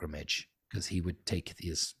his pilgrimage, because he would take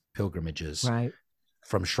his pilgrimages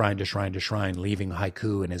from shrine to shrine to shrine, leaving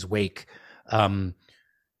haiku in his wake,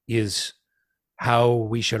 is how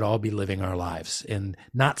we should all be living our lives, and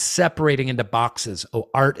not separating into boxes. Oh,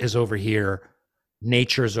 art is over here,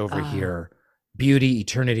 nature's over here, beauty,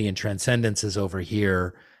 eternity, and transcendence is over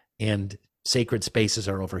here, and sacred spaces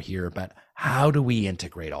are over here. But how do we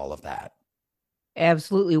integrate all of that?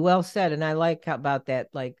 Absolutely, well said. And I like about that,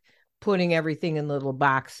 like putting everything in little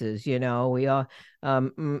boxes. We all,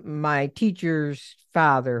 my teacher's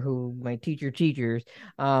father, who my teachers,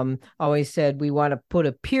 always said we want to put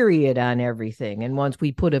a period on everything, and once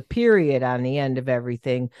we put a period on the end of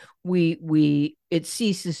everything, it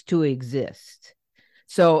ceases to exist.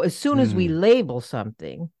 So as soon as we label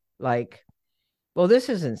something like, well, this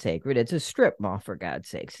isn't sacred, it's a strip mall, for God's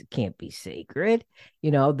sakes, it can't be sacred,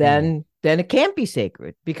 then it can't be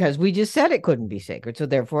sacred, because we just said it couldn't be sacred, so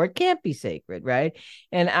therefore it can't be sacred, right?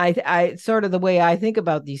 And I sort of, the way I think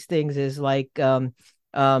about these things is like,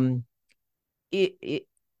 everything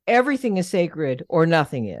is sacred or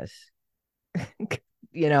nothing is.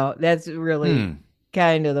 That's really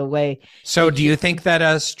kind of the way. So do you think that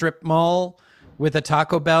a strip mall with a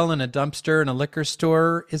Taco Bell and a dumpster and a liquor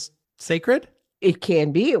store is sacred? It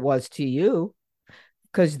can be. It was to you,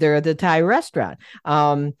 because they're the Thai restaurant.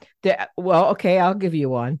 Well, okay, I'll give you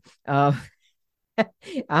one. I'm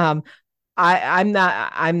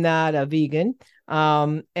not a vegan.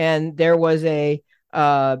 And there was a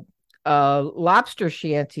lobster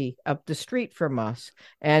shanty up the street from us,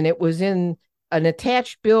 and it was in an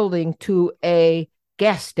attached building to a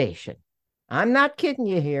gas station. I'm not kidding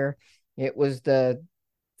you here. It was the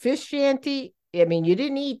fish shanty. I mean, you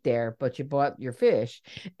didn't eat there, but you bought your fish.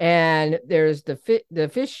 And there's the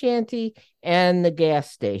fish shanty and the gas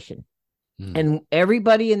station. And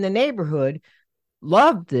everybody in the neighborhood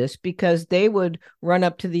loved this, because they would run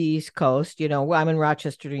up to the East Coast. I'm in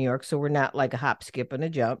Rochester, New York, so we're not like a hop, skip, and a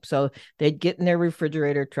jump. So they'd get in their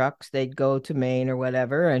refrigerator trucks, they'd go to Maine or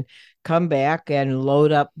whatever, and come back and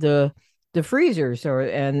load up the freezers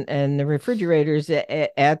and the refrigerators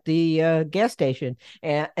at the gas station,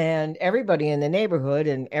 and everybody in the neighborhood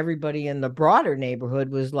and everybody in the broader neighborhood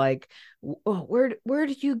was like, oh, where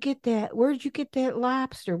did you get that? Where did you get that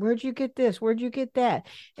lobster? Where'd you get this? Where'd you get that?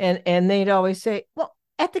 And they'd always say, well,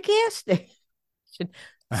 at the gas station.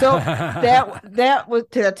 So that was,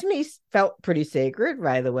 to me, felt pretty sacred,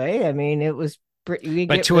 by the way. I mean, it was pretty.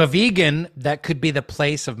 But to a vegan, that could be the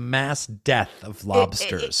place of mass death of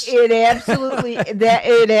lobsters. It absolutely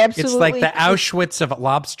It's like the Auschwitz of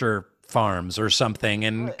lobster farms or something,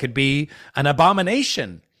 and could be an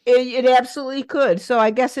abomination. It absolutely could. So I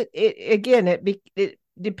guess it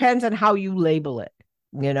depends on how you label it.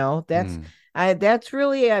 That's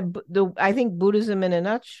really I think Buddhism in a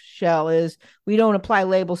nutshell is, we don't apply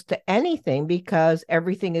labels to anything, because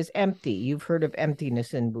everything is empty. You've heard of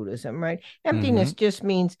emptiness in Buddhism, right? Emptiness just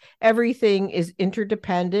means everything is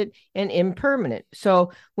interdependent and impermanent.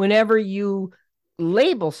 So whenever you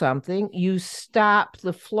label something, you stop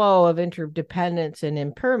the flow of interdependence and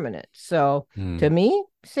impermanence. So to me,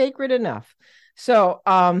 sacred enough. So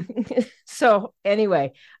so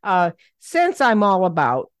anyway, since I'm all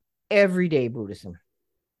about everyday Buddhism,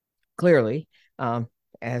 clearly,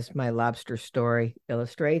 as my lobster story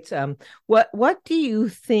illustrates, what do you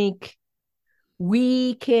think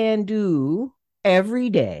we can do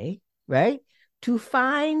every day, right, to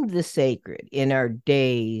find the sacred in our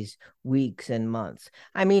days, weeks, and months?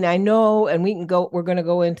 I mean, I know, and we're going to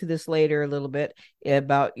go into this later a little bit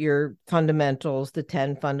about your fundamentals, the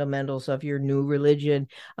 10 fundamentals of your new religion.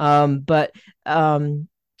 But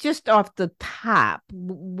just off the top,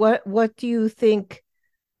 what do you think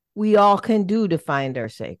we all can do to find our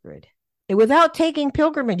sacred? And without taking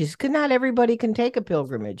pilgrimages, because not everybody can take a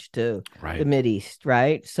pilgrimage to the Right. Mideast,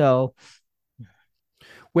 right? So,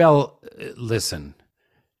 Well, listen,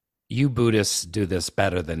 you Buddhists do this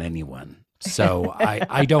better than anyone. So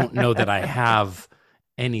I don't know that I have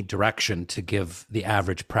any direction to give the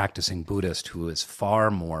average practicing Buddhist who is far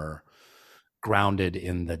more grounded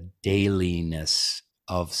in the dailiness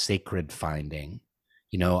of sacred finding.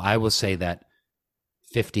 I will say that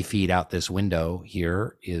 50 feet out this window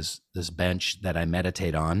here is this bench that I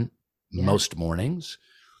meditate on yeah. most mornings.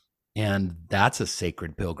 And that's a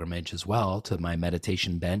sacred pilgrimage as well, to my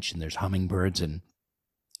meditation bench. And there's hummingbirds and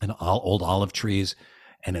old olive trees,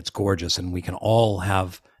 and it's gorgeous. And we can all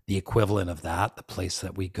have the equivalent of that, the place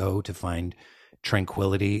that we go to find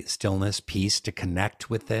tranquility, stillness, peace, to connect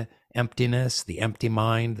with the emptiness, the empty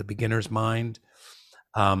mind, the beginner's mind.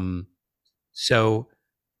 So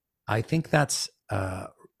I think that's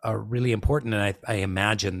really important. And I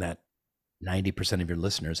imagine that 90% of your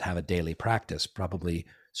listeners have a daily practice, probably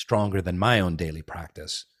stronger than my own daily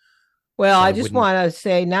practice. Well, So I I just wouldn't. want to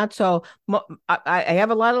say, not so. I have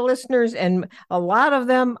a lot of listeners, and a lot of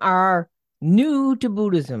them are new to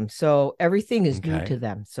Buddhism, so everything is new Okay. to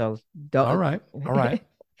them. So All don't. right. All right.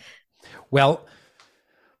 Well,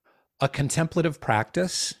 a contemplative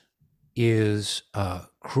practice is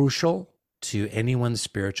crucial to anyone's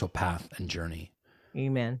spiritual path and journey.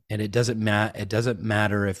 Amen. And it doesn't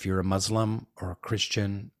matter if you're a Muslim or a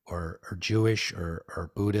Christian or Jewish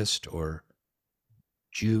or Buddhist or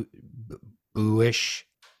Jewish,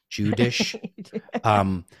 Judish,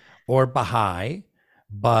 or Baha'i,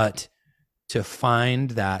 but to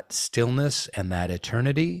find that stillness and that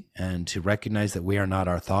eternity, and to recognize that we are not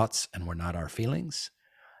our thoughts and we're not our feelings.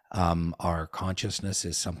 Our consciousness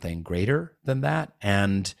is something greater than that,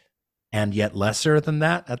 and yet lesser than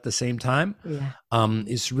that at the same time, Yeah.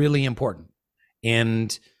 is really important.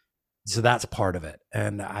 And so that's part of it.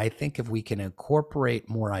 And I think if we can incorporate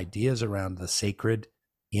more ideas around the sacred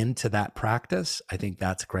into that practice, I think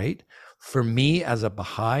that's great. For me as a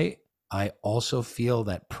Baha'i, I also feel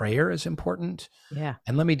that prayer is important. Yeah.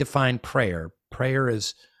 And let me define prayer. Prayer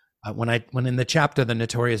is when in the chapter The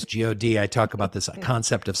Notorious God, I talk about this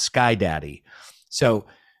concept of sky daddy. So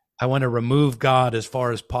I want to remove God as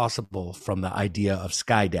far as possible from the idea of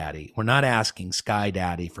sky daddy. We're not asking sky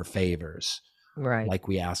daddy for favors Right. like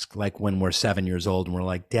we ask, like when we're 7 years old and we're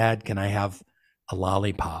like, Dad, can I have a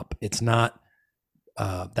lollipop? It's not,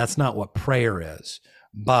 that's not what prayer is,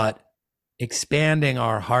 but expanding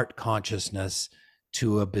our heart consciousness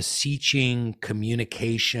to a beseeching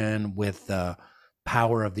communication with the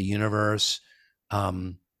power of the universe.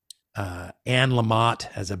 Anne Lamott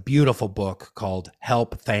has a beautiful book called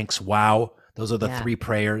Help, Thanks, Wow. Those are the three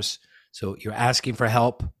prayers. So you're asking for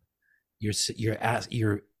help.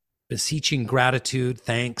 You're beseeching gratitude.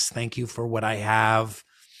 Thank you for what I have.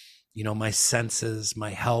 My senses, my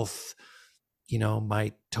health,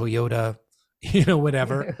 my Toyota,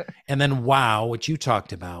 whatever. And then wow, which you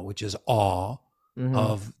talked about, which is awe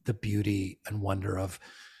of the beauty and wonder of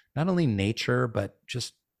not only nature, but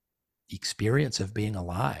just the experience of being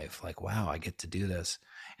alive. Like, wow, I get to do this.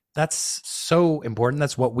 That's so important.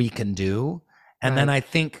 That's what we can do. And then I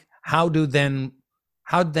think, how then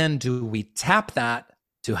do we tap that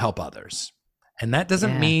to help others? And that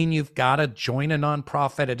doesn't mean you've got to join a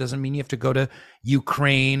nonprofit. It doesn't mean you have to go to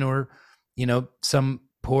Ukraine or, some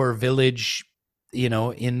poor village,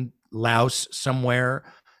 in Laos somewhere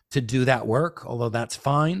to do that work, although that's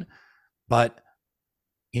fine. But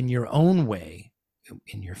in your own way,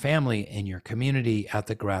 in your family, in your community, at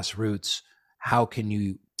the grassroots, how can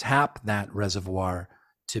you tap that reservoir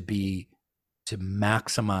to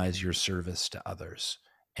maximize your service to others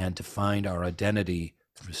and to find our identity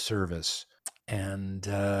through service? And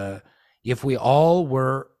if we all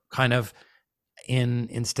were kind of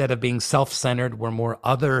instead of being self-centered, we're more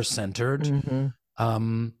other-centered,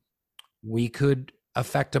 we could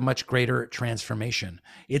affect a much greater transformation.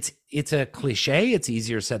 It's a cliche. It's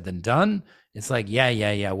easier said than done. It's like,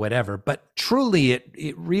 yeah, whatever. But truly,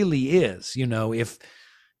 it really is.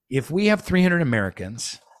 If we have 300 million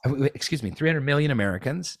Americans,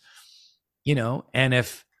 and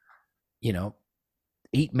if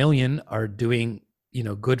 8 million are doing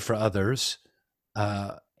good for others,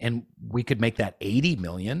 and we could make that 80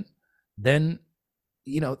 million, then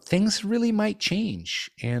things really might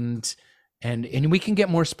change, and we can get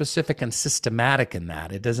more specific and systematic in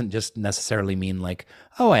that. It doesn't just necessarily mean like,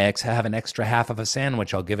 oh, I have an extra half of a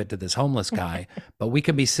sandwich, I'll give it to this homeless guy. But we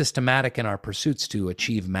can be systematic in our pursuits to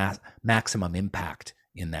achieve maximum impact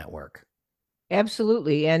in that work.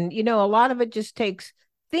 Absolutely. And a lot of it just takes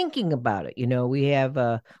thinking about it.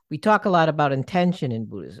 We talk a lot about intention in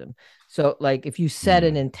Buddhism. So like if you set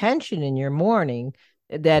an Mm, intention in your morning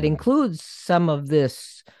that mm, includes some of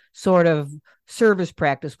this sort of service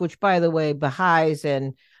practice, which by the way, Baha'is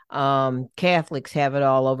and Catholics have it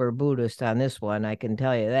all over Buddhist on this one. I can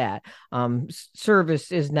tell you that.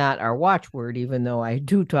 Service is not our watchword, even though I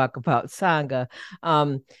do talk about Sangha.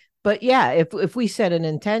 But yeah, if we set an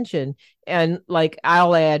intention, and like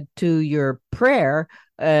I'll add to your prayer,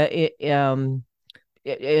 in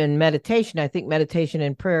meditation, I think meditation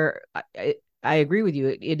and prayer, I agree with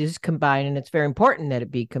you. It is combined, and it's very important that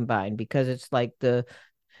it be combined because it's like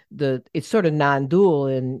it's sort of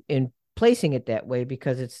non-dual in placing it that way,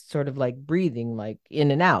 because it's sort of like breathing, like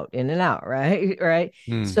in and out, right? Right.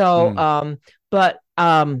 mm, So, mm, but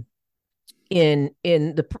in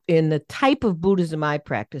the type of Buddhism I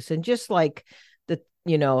practice, and just like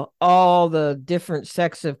all the different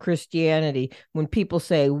sects of Christianity, when people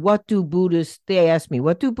say, what do Buddhists, they ask me,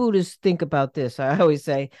 what do Buddhists think about this? I always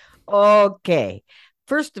say, okay,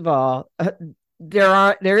 first of all,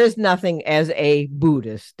 there is nothing as a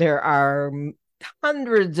Buddhist. There are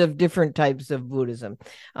hundreds of different types of Buddhism.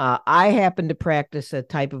 I happen to practice a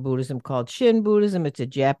type of Buddhism called Shin Buddhism. It's a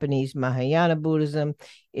Japanese Mahayana Buddhism.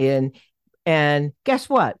 In And guess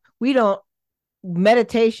what? We don't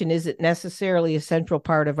Meditation isn't necessarily a central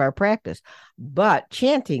part of our practice, but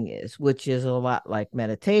chanting is, which is a lot like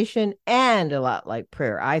meditation and a lot like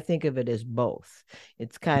prayer. I think of it as both.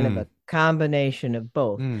 It's kind of mm, a combination of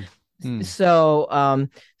both. mm, mm.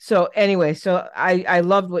 So anyway, so I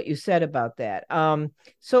loved what you said about that.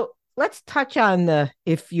 So let's touch on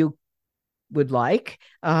if you would like,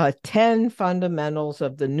 10 fundamentals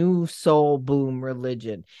of the new soul boom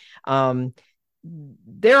religion.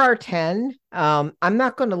 There are 10. I'm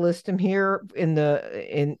not going to list them here in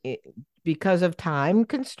because of time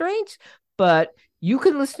constraints, but you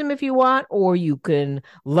can list them if you want, or you can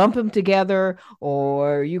lump them together,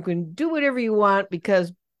 or you can do whatever you want,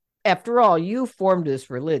 because after all, you formed this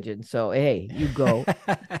religion. So hey, you go.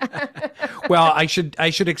 Well, I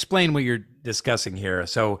should explain what you're discussing here.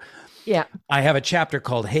 So Yeah, I have a chapter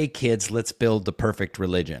called "Hey Kids, Let's Build the Perfect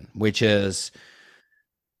Religion," which is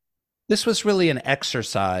this was really an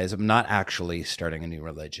exercise of not actually starting a new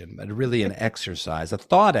religion, but really an exercise, a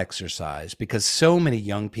thought exercise, because so many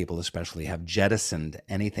young people, especially, have jettisoned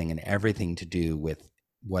anything and everything to do with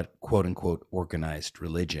what quote unquote organized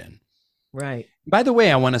religion. right. By the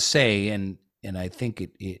way, I want to say, and I think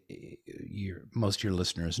most of your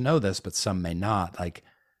listeners know this, but some may not. Like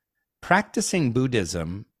practicing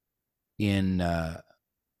Buddhism in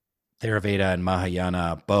Theravada and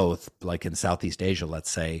Mahayana, both, like in Southeast Asia, let's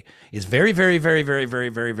say, is very, very, very, very, very,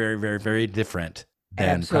 very, very, very, very different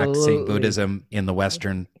than practicing Absolutely. Buddhism in the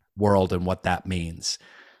Western world and what that means.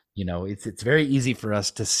 It's very easy for us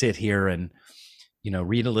to sit here and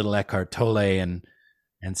read a little Eckhart Tolle and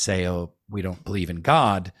say, oh, we don't believe in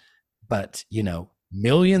God, but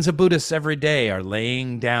millions of Buddhists every day are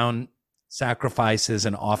laying down sacrifices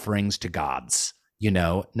and offerings to gods.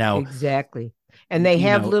 Now, Exactly. And they you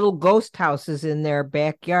have know little ghost houses in their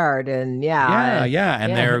backyard. And Yeah, yeah, yeah,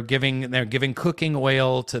 and yeah, they're giving cooking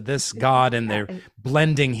oil to this god, and they're yeah,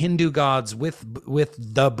 blending Hindu gods with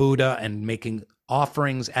the Buddha and making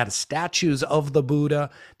offerings at statues of the Buddha.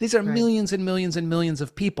 These are right. millions and millions and millions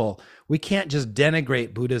of people. We can't just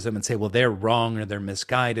denigrate Buddhism and say, well, they're wrong or they're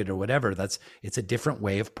misguided or whatever. It's a different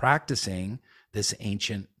way of practicing this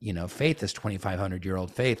ancient, faith, this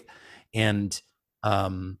 2,500-year-old faith. And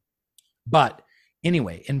but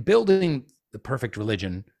anyway, in building the perfect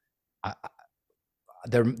religion, I,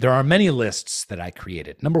 there are many lists that I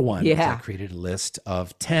created. Number one is I Yeah, created a list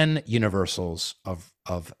of 10 universals of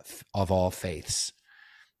all faiths,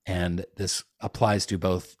 and this applies to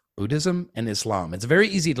both Buddhism and Islam. It's very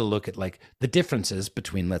easy to look at like the differences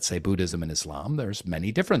between, let's say, Buddhism and Islam. There's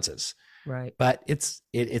many differences, right. but it's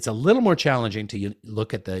a little more challenging to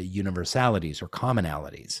look at the universalities or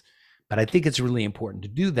commonalities. But I think it's really important to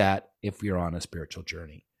do that if you're on a spiritual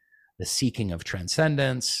journey. The seeking of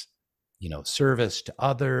transcendence, service to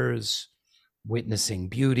others, witnessing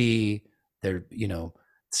beauty, there,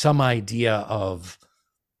 some idea of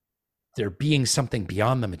there being something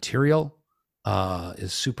beyond the material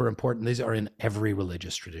is super important. These are in every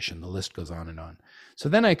religious tradition. The list goes on and on. So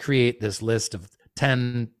then I create this list of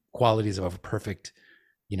 10 qualities of a perfect,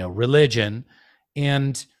 religion.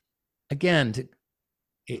 And again,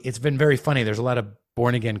 it's been very funny. There's a lot of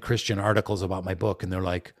born again Christian articles about my book, and they're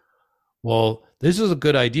like, well, this is a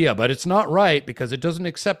good idea, but it's not right because it doesn't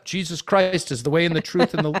accept Jesus Christ as the way and the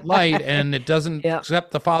truth and the light, and it doesn't Yeah,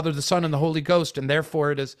 accept the Father, the Son, and the Holy Ghost, and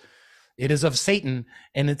therefore it is of Satan.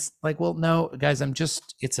 And it's like, well, no, guys,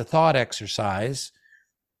 it's a thought exercise.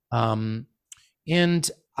 And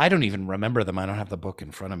I don't even remember them. I don't have the book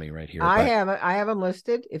in front of me right here, but I have them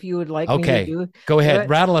listed. If you would like me to okay, do go do ahead, it.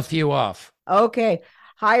 rattle a few off. Okay.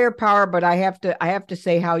 Higher power, but I have to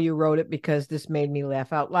say how you wrote it because this made me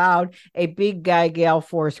laugh out loud. A big guy gal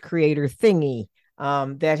force creator thingy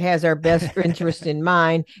that has our best interest in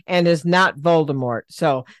mind and is not Voldemort.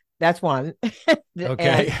 So that's one.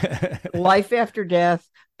 Okay. And life after death,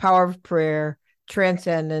 power of prayer,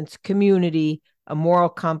 transcendence, community, a moral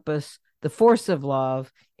compass, the force of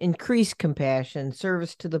love, increased compassion,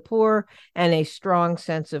 service to the poor, and a strong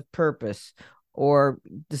sense of purpose, or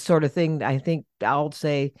the sort of thing I think I'll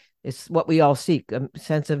say is what we all seek, a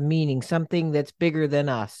sense of meaning, something that's bigger than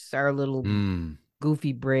us, our little Mm,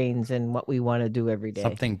 goofy brains, and what we want to do every day.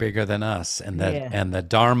 something bigger than us. Yeah, And the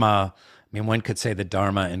Dharma, I mean, one could say the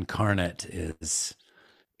Dharma incarnate is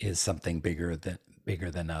something bigger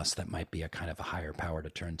than us that might be a kind of a higher power to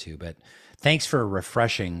turn to. But thanks for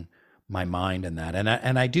refreshing my mind in that.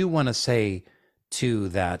 And I do want to say too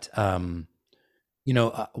that one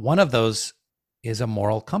of those is a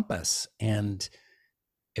moral compass. And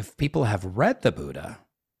if people have read the Buddha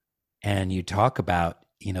and you talk about,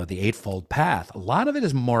 the Eightfold Path, a lot of it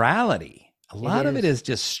is morality. A it lot of it is. is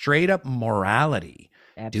just straight up morality.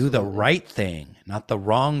 Do the Absolutely. right thing, not the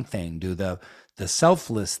wrong thing. Do the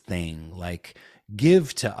selfless thing, like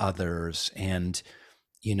give to others, and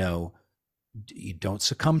you know you don't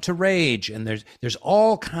succumb to rage. And there's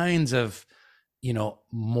all kinds of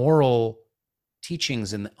moral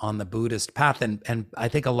teachings on the Buddhist path. And I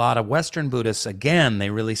think a lot of Western Buddhists, again, they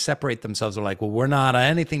really separate themselves. They're like, well, we're not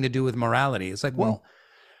anything to do with morality. It's like, Mm-hmm. well,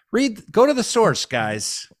 go to the source,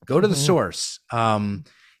 guys. Go to the Mm-hmm. source.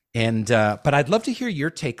 But I'd love to hear your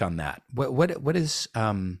take on that. What is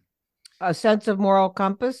A sense of moral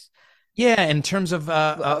compass yeah, in terms of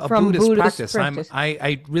a from Buddhist Buddhist practice, practice.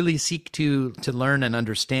 I really seek to learn and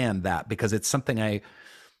understand that, because it's something I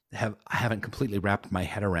haven't completely wrapped my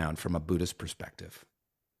head around from a Buddhist perspective.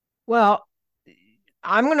 Well,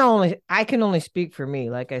 I can only speak for me.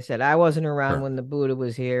 Like I said, I wasn't around Sure. when the Buddha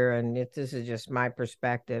was here, and this is just my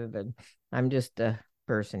perspective, and I'm just a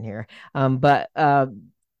person here. But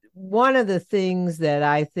one of the things that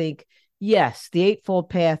I think, yes, the Eightfold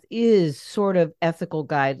Path is sort of ethical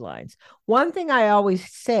guidelines. One thing I always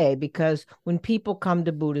say, because when people come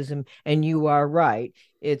to Buddhism, and you are right,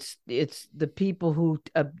 it's the people who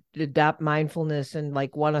adopt mindfulness and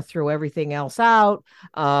like want to throw everything else out.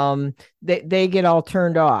 They get all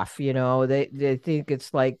turned off. They think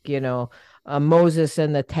it's like Moses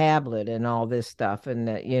and the tablet and all this stuff, and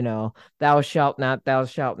that thou shalt not, thou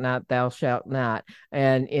shalt not, thou shalt not.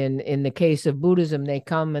 And in the case of Buddhism, they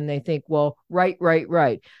come and they think, well, right, right,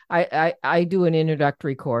 right. I do an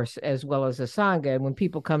introductory course as well as a sangha, and when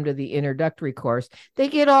people come to the introductory course, they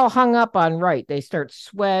get all hung up on right. They start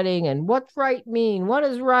sweating, and what's right mean? What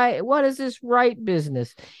is right? What is this right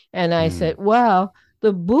business? And I Mm. said, well,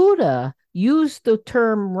 the Buddha used the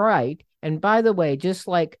term right. And by the way, just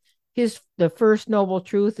like the first noble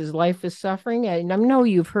truth is life is suffering, and I know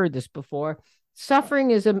you've heard this before.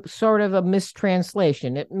 Suffering is a sort of a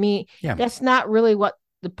mistranslation. Yeah. That's not really what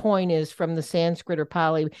the point is from the Sanskrit or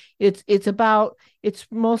Pali. It's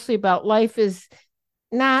mostly about life is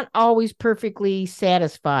not always perfectly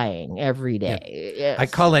satisfying every Yeah. day. I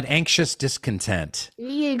Yes. call it anxious discontent.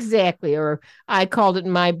 Exactly. Or I called it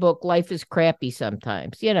in my book, Life is Crappy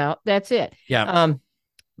Sometimes. That's it. Yeah.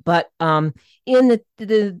 But in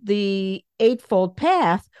the Eightfold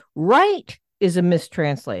Path, right is a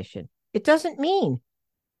mistranslation. It doesn't mean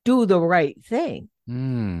do the right thing.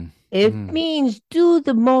 Mm. It Mm. means do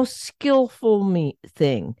the most skillful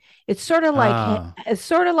thing. Ah. It's sort of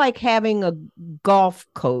like having a golf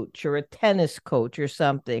coach or a tennis coach or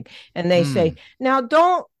something, and they say, Mm. "Now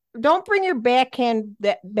don't bring your backhand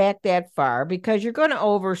back that far because you're going to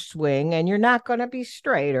overswing and you're not going to be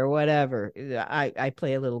straight or whatever." I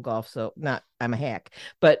play a little golf, so not I'm a hack,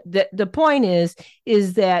 but the point is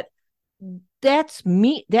that that's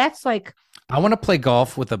me. That's like I want to play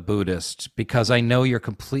golf with a Buddhist because I know you're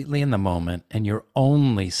completely in the moment and you're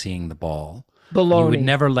only seeing the ball. You would baloney.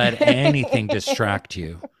 never let anything distract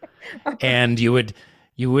you. And you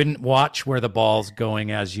wouldn't watch where the ball's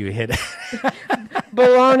going as you hit it.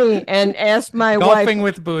 Baloney, and ask my wife Golfing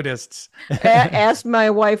with Buddhists. ask my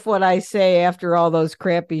wife what I say after all those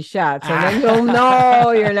crappy shots, and then you'll Ah.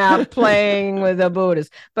 know you're not playing with a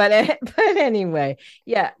Buddhist. But anyway,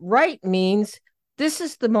 yeah, right means this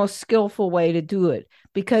is the most skillful way to do it,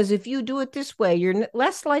 because if you do it this way, you're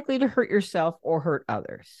less likely to hurt yourself or hurt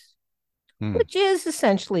others, Hmm. which is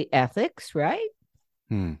essentially ethics, right?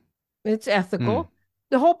 Hmm. It's Hmm. ethical.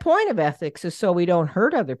 The whole point of ethics is so we don't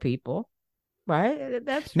hurt other people, right?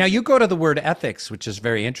 That's Now you go to the word ethics, which is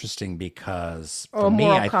very interesting because for a me,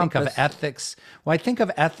 moral I think of compass. ethics. Well, I think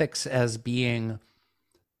of ethics as being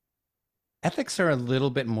ethics are a little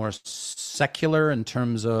bit more secular in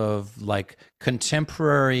terms of like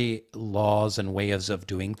contemporary laws and ways of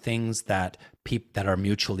doing things that that are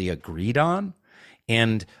mutually agreed on.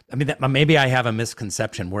 And I mean, maybe I have a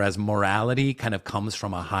misconception, whereas morality kind of comes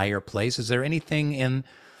from a higher place. Is there anything in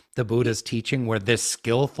the Buddha's teaching where this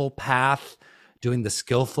skillful path, doing the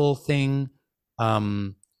skillful thing,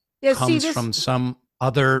 um, Yeah, see comes this. from some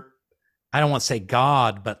other, I don't want to say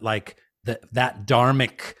God, but like that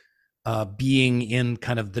dharmic being in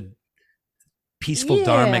kind of the peaceful Yeah,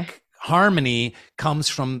 dharmic harmony comes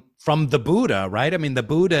from the Buddha, right? I mean, the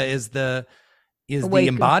Buddha is the awaken.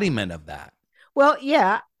 embodiment of that. Well,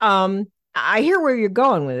 yeah. I hear where you're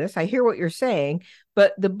going with this. I hear what you're saying,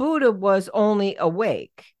 but the Buddha was only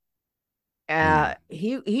awake. Mm.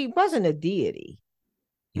 He wasn't a deity.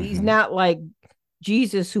 He's Hmm. not like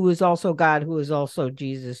Jesus, who is also God, who is also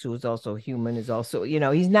Jesus, who is also human, is also,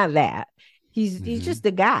 he's not that. He's Hmm. just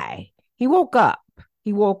a guy. He woke up.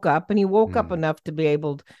 He woke up and he woke up Mm. enough to be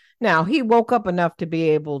able to, now he woke up enough to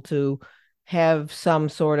be able to have some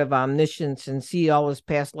sort of omniscience and see all his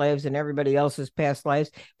past lives and everybody else's past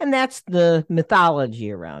lives. And that's the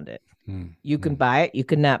mythology around it. Mm. You can Mm. buy it, you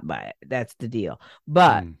cannot buy it. That's the deal.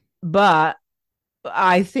 But Mm. but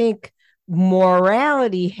I think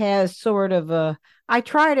morality has sort of a, I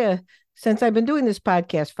try to, since I've been doing this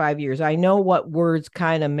podcast 5 years, I know what words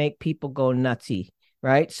kind of make people go nutsy,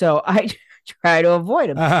 right? So I try to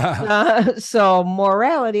avoid them. So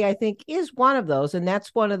morality, I think, is one of those. And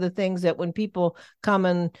that's one of the things that when people come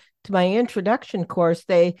in to my introduction course,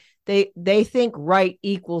 they think right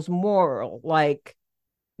equals moral, like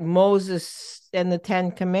Moses and the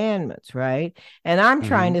Ten Commandments, right? And I'm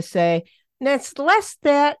trying Hmm. to say that's less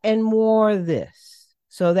that and more this.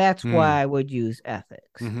 So that's Mm. why I would use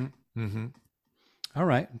ethics. Hmm. Hmm. All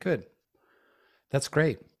right, good. That's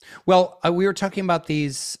great. Well, we were talking about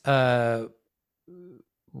these.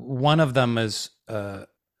 One of them is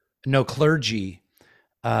no clergy,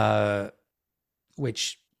 uh,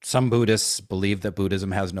 which some Buddhists believe that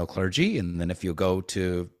Buddhism has no clergy, and then if you go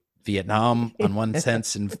to Vietnam on one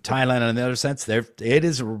sense and Thailand on the other sense, there it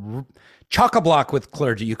is chock a block with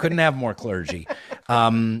clergy. You couldn't have more clergy.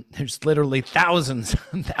 There's literally thousands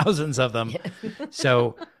and thousands of them. Yeah.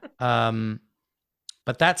 So, um,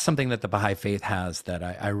 but that's something that the Baha'i faith has that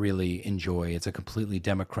I really enjoy. It's a completely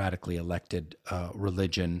democratically elected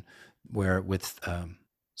religion, where with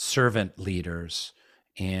servant leaders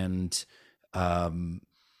and um,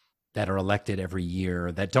 that are elected every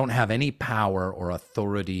year that don't have any power or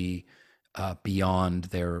authority beyond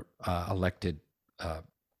their elected uh,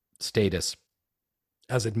 status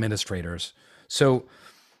as administrators. So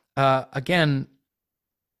again,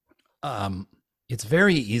 um, it's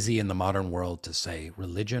very easy in the modern world to say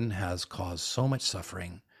religion has caused so much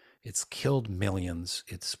suffering. It's killed millions.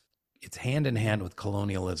 It's hand in hand with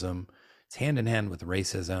colonialism. It's hand in hand with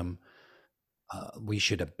racism. We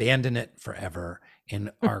should abandon it forever.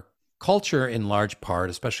 And our culture, in large part,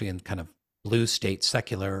 especially in kind of blue state,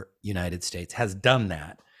 secular United States, has done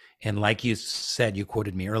that. And like you said, you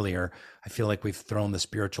quoted me earlier, I feel like we've thrown the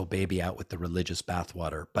spiritual baby out with the religious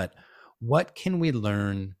bathwater. But what can we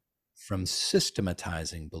learn from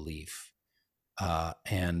systematizing belief?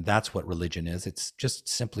 And that's what religion is. It's just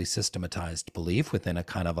simply systematized belief within a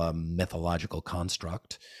kind of a mythological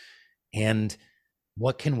construct. And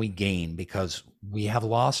what can we gain? Because we have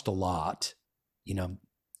lost a lot. You know,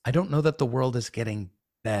 I don't know that the world is getting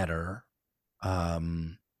better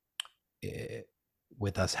um, eh,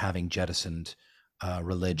 with us having jettisoned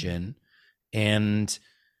religion. And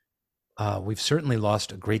we've certainly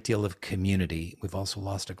lost a great deal of community. We've also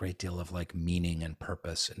lost a great deal of like meaning and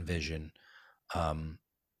purpose and vision. Um,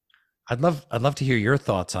 I'd love to hear your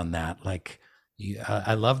thoughts on that. Like,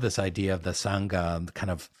 I love this idea of the sangha, kind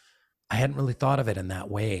of. I hadn't really thought of it in that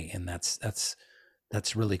way, and that's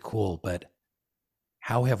really cool. But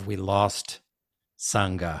how have we lost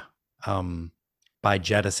sangha um, by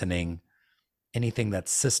jettisoning anything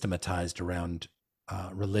that's systematized around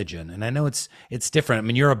religion? And I know it's different. I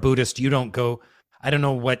mean, you're a Buddhist. You don't go. I don't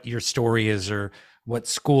know what your story is or what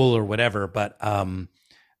school or whatever, but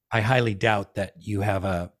I highly doubt that you have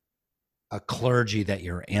a clergy that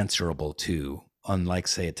you're answerable to, unlike,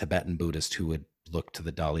 say, a Tibetan Buddhist who would look to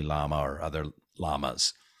the Dalai Lama or other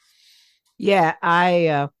lamas. Yeah,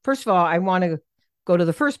 I first of all, I want to go to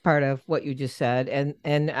the first part of what you just said,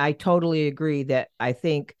 and I totally agree that I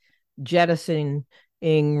think jettisoning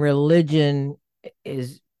religion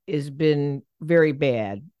is has been very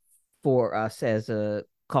bad for us as a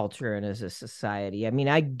culture and as a society. I mean,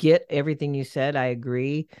 I get everything you said. I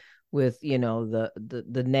agree with,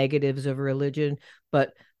 the negatives of religion,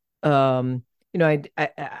 but um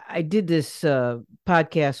I did this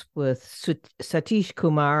podcast with Satish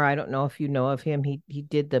Kumar. I don't know if you know of him. He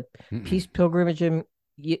did the Mm-mm. peace pilgrimage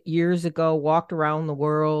years ago, walked around the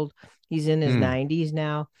world. He's in his Mm. 90s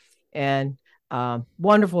now, and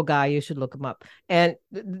wonderful guy. You should look him up. And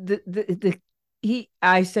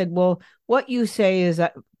I said, well, what you say is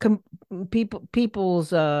that people's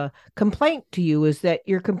complaint to you is that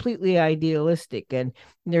you're completely idealistic and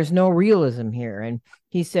there's no realism here. And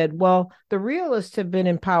he said, well, the realists have been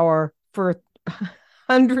in power for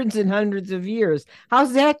hundreds and hundreds of years.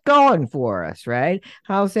 How's that going for us, right?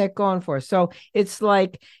 How's that going for us? So it's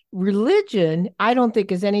like religion, I don't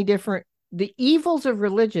think is any different. The evils of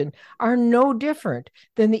religion are no different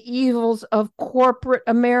than the evils of corporate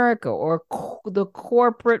America or the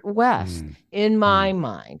corporate West, Mm. in my Mm.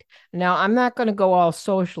 mind. Now, I'm not going to go all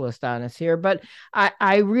socialist on us here, but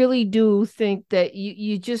I really do think that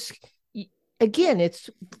you just, again, it's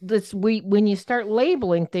we when you start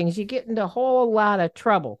labeling things, you get into a whole lot of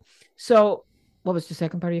trouble. So, what was the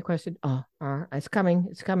second part of your question? Oh, it's coming.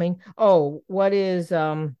 It's coming. Oh, what is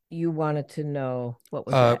you wanted to know? What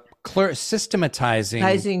was that? Systematizing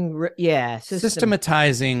Yeah, system.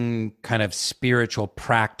 systematizing kind of spiritual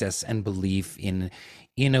practice and belief in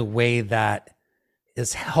a way that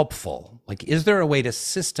is helpful. Like, is there a way to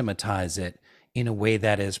systematize it in a way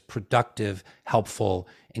that is productive, helpful,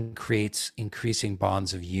 and creates increasing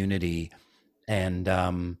bonds of unity, and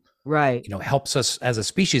Right. helps us as a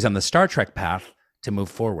species on the Star Trek path to move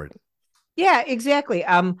forward? Yeah, exactly.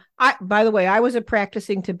 I by the way, I was a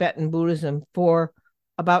practicing Tibetan Buddhism for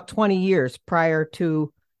about 20 years prior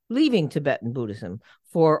to leaving Tibetan Buddhism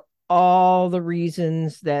for all the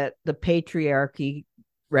reasons that the patriarchy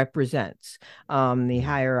represents, the Mm.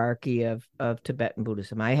 hierarchy of Tibetan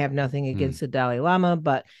Buddhism. I have nothing Mm. against the Dalai Lama,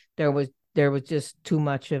 but there was just too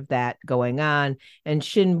much of that going on. And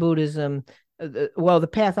Shin Buddhism, well, the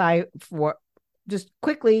path I for just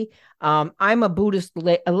quickly, I'm a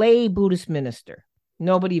a lay Buddhist minister.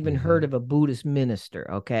 Nobody even heard Mm-hmm. of a Buddhist minister.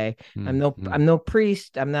 Okay, Mm-hmm. I'm no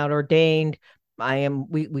priest. I'm not ordained. I am.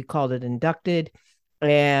 We called it inducted,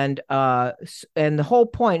 and the whole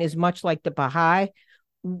point is much like the Baha'i.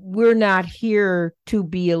 We're not here to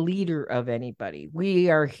be a leader of anybody.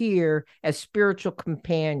 We are here as spiritual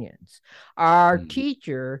companions. Our Mm.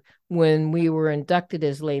 teacher, when we were inducted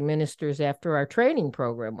as lay ministers after our training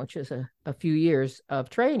program, which is a few years of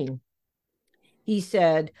training, he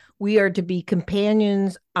said, we are to be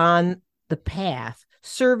companions on the path,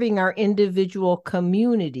 serving our individual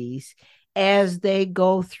communities as they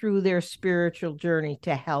go through their spiritual journey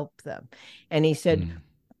to help them. And he said, Mm.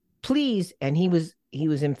 please, and he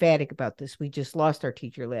was emphatic about this. We just lost our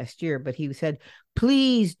teacher last year, but he said,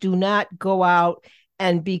 please do not go out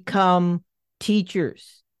and become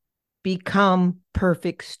teachers, become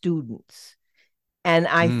perfect students. And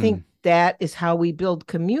I think Mm. that is how we build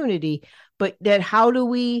community. But that how do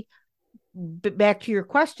we, back to your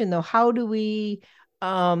question though, how do we,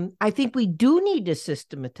 I think we do need to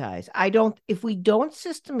systematize. If we don't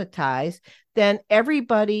systematize, then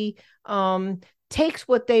everybody takes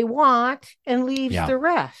what they want and leaves Yeah. the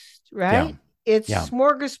rest, Yeah. right? It's Yeah.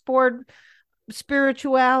 smorgasbord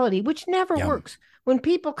spirituality, which never Yeah. works. When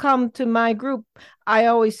people come to my group, I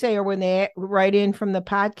always say, or when they write in from the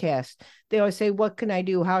podcast, they always say, what can I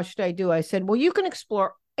do? How should I do? I said, well, you can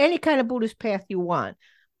explore any kind of Buddhist path you want,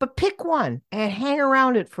 but pick one and hang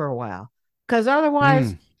around it for a while. Because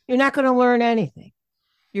otherwise, Mm. you're not going to learn anything.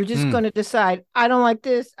 You're just Mm. going to decide, I don't like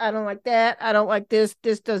this. I don't like that. I don't like this.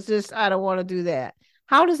 This does this. I don't want to do that.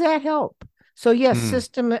 How does that help? So, yes, Mm.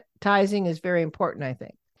 systematizing is very important, I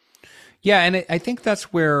think. Yeah, and I think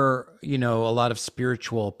that's where a lot of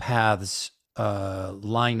spiritual paths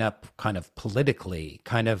line up, kind of politically,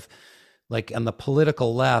 kind of like on the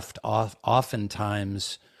political left.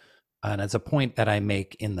 Oftentimes, and it's a point that I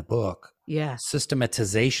make in the book, Yeah.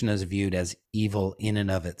 systematization is viewed as evil in and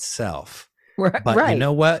of itself. Right. But you Right.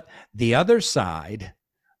 know what? The other side,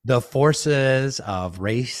 the forces of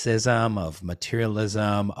racism, of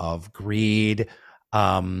materialism, of greed,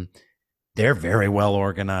 um, they're very well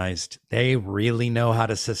organized. They really know how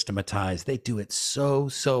to systematize. They do it so,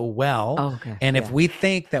 so well. Oh gosh, And if yeah. we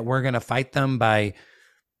think that we're going to fight them by,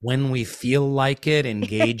 when we feel like it,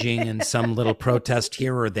 engaging in some little protest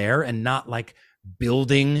here or there, and not like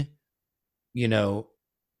building, you know,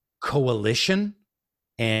 coalition,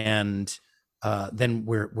 and then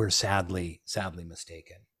we're sadly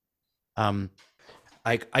mistaken. Um,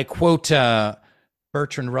 I quote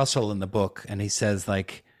Bertrand Russell in the book, and he says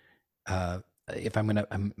like, uh, if I might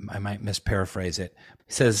misparaphrase it.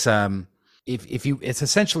 He says, if you, it's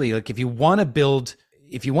essentially like if you want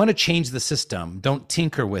to change the system, don't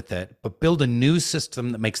tinker with it, but build a new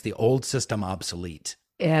system that makes the old system obsolete.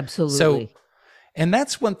 So, Absolutely. and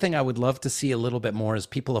that's one thing I would love to see a little bit more is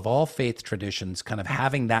people of all faith traditions kind of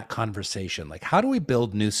having that conversation. Like, how do we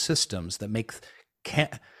build new systems that make, can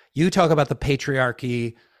you talk about the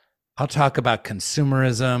patriarchy? I'll talk about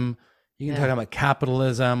consumerism. You can talk Yeah. about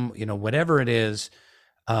capitalism, whatever it is.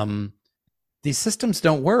 Um, these systems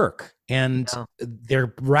don't work and No.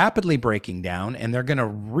 they're rapidly breaking down, and they're going to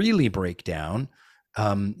really break down.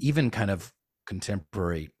 Even kind of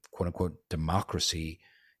contemporary quote unquote democracy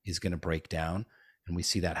is going to break down. And we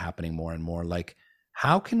see that happening more and more. Like,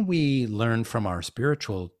 how can we learn from our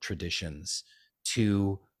spiritual traditions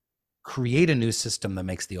to create a new system that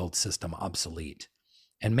makes the old system obsolete?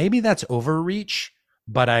 And maybe that's overreach,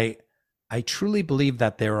 but I truly believe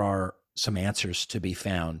that there are some answers to be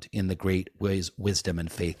found in the great wisdom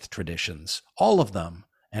and faith traditions, all of them.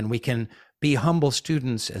 And we can be humble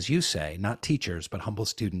students, as you say, not teachers, but humble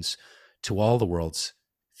students to all the world's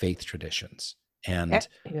faith traditions, and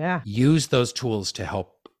Yeah. use those tools to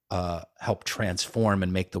help transform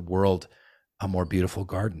and make the world a more beautiful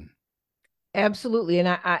garden. Absolutely. And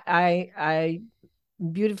I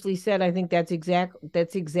beautifully said. I think that's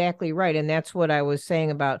exactly right, and that's what I was saying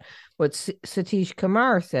about what Satish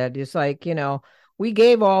Kumar said. It's like, we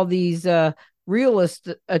gave all these realists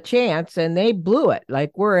a chance, and they blew it.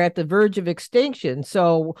 Like, we're at the verge of extinction.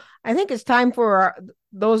 So I think it's time for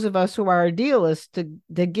those of us who are idealists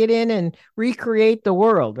to get in and recreate the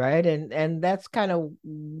world, right? And that's kind of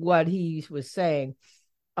what he was saying.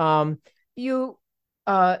 You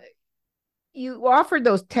uh you offered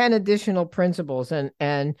those 10 additional principles,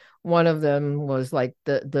 and one of them was like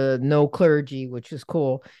the no clergy, which is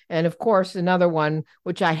cool. And of course, another one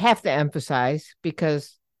which I have to emphasize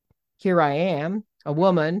because here I am, a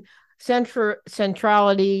woman,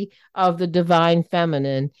 centrality of the divine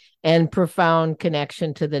feminine and profound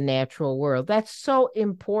connection to the natural world. That's so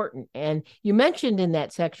important. And you mentioned in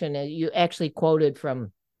that section, you actually quoted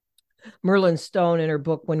from Merlin Stone in her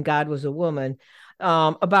book When God Was a Woman,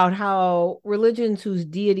 about how religions whose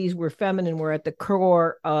deities were feminine were at the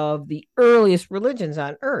core of the earliest religions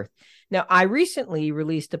on earth. Now, I recently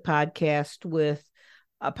released a podcast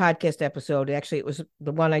episode. Actually, it was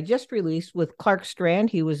the one I just released with Clark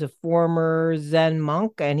Strand. He was a former Zen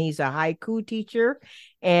monk, and he's a haiku teacher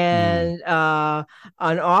Mm. and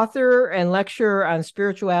an author and lecturer on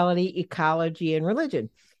spirituality, ecology, and religion.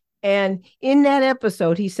 And in that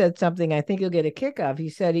episode, he said something I think you'll get a kick of. He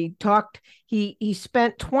said he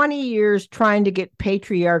spent 20 years trying to get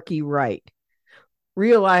patriarchy right,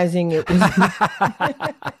 realizing it was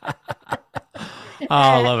Oh,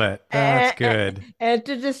 I love it. That's good. and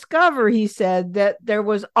to discover, he said, that there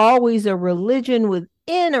was always a religion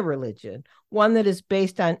within a religion, one that is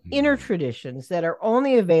based on inner Mm, traditions that are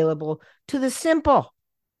only available to the simple.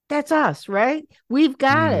 That's us, right? We've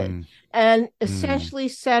got it. mm, And mm. essentially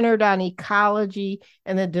centered on ecology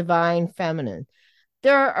and the divine feminine.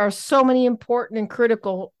 There are so many important and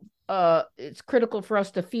critical, it's critical for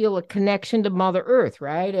us to feel a connection to Mother Earth,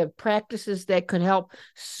 right? Of practices that could help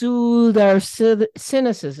soothe our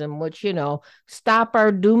cynicism, which, stop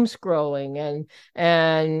our doom scrolling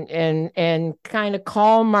and kind of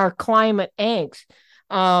calm our climate angst.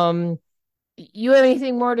 um you have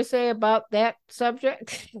anything more to say about that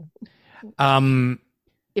subject? Um,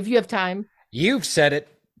 If you have time. you've said it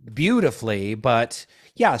beautifully, but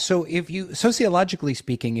yeah. So if you, sociologically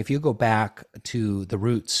speaking, if you go back to the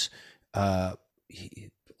roots, uh,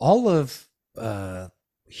 all of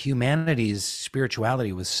humanity's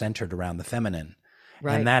spirituality was centered around the feminine, and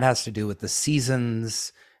Right. that has to do with the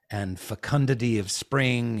seasons and fecundity of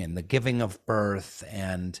spring and the giving of birth,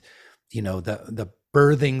 and the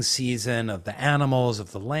birthing season of the animals,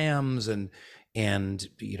 of the lambs, and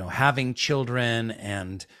having children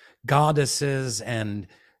and goddesses, and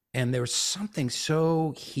there was something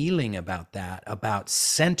so healing about that, about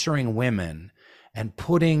centering women and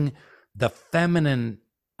putting the feminine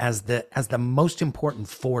as the most important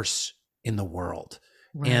force in the world,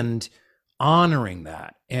 Right. and honoring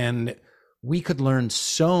that. And we could learn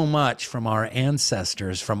so much from our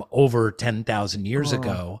ancestors from over 10,000 years Oh,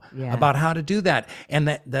 ago yeah. about how to do that, and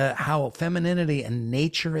that the how femininity and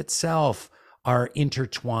nature itself are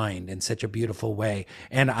intertwined in such a beautiful way.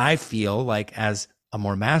 And I feel like, as a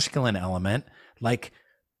more masculine element, like,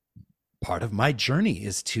 part of my journey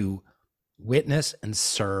is to witness and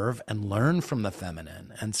serve and learn from the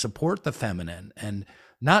feminine and support the feminine, and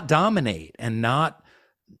not dominate, and not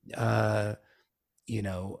uh you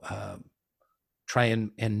know, try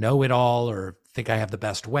and know it all or think I have the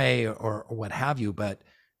best way or what have you, but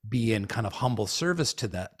be in kind of humble service to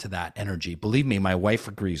that energy. Believe me, my wife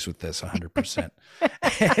agrees with this 100%.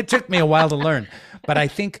 It took me a while to learn, but I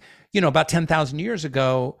think, about 10,000 years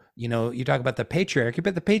ago, you talk about the patriarchy,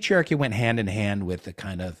 but the patriarchy went hand in hand with the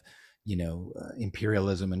kind of,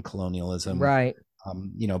 imperialism and colonialism, Right.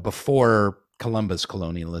 before Columbus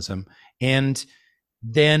colonialism. And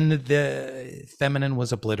then the feminine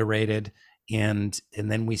was obliterated. And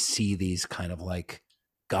then we see these kind of like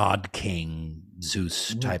God King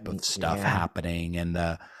Zeus type of stuff happening,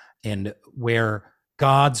 and where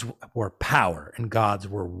gods were power and gods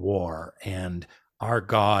were war, and our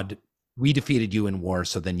God, we defeated you in war,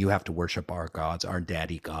 so then you have to worship our gods, our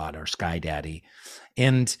daddy God, our sky daddy.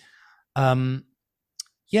 And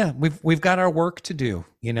yeah, we've got our work to do,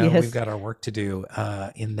 Yes. we've got our work to do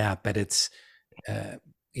in that, but it's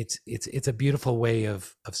a beautiful way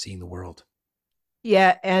of seeing the world.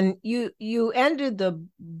 Yeah, and you ended the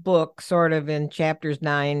book sort of in chapters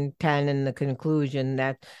 9, 10, and the conclusion.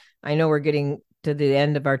 That I know we're getting to the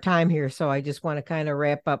end of our time here, so I just want to kind of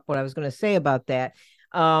wrap up what I was going to say about that.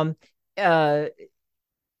 Um, uh,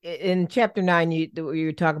 in chapter 9,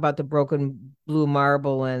 you talk about the broken blue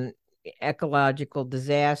marble and ecological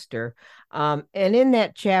disaster. And in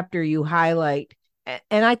that chapter, you highlight,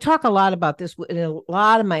 and I talk a lot about this in a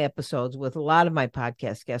lot of my episodes with a lot of my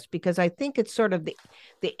podcast guests, because I think it's sort of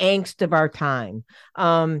the angst of our time.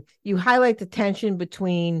 You highlight the tension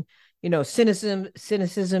between,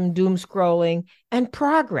 cynicism, doom scrolling, and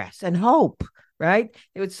progress and hope, right?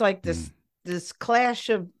 It's like this clash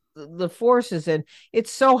of the forces, and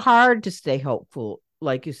it's so hard to stay hopeful,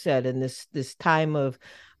 like you said, in this time of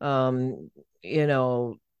you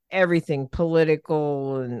know everything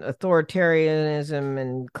political and authoritarianism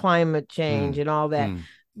and climate change and all that.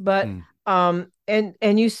 But and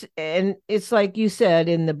it's like you said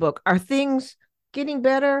in the book, are things getting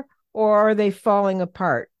better or are they falling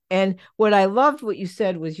apart? And what I loved what you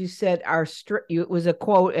said was, you said it was a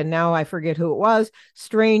quote, and now I forget who it was: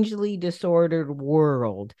 strangely disordered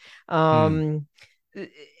world. Um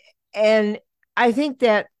and I think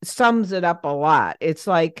that sums it up a lot. It's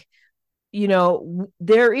like,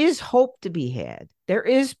 there is hope to be had. There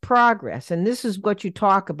is progress. And this is what you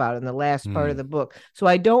talk about in the last part of the book.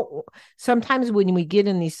 So sometimes when we get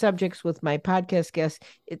in these subjects with my podcast guests,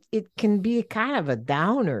 it can be kind of a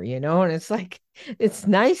downer, and it's like, it's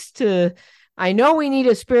nice I know we need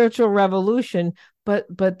a spiritual revolution,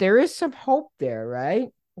 but there is some hope there, right?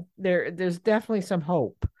 There's definitely some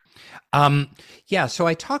hope. Yeah, so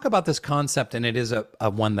I talk about this concept, and it is a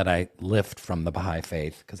one that I lift from the Baha'i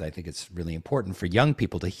faith because I think it's really important for young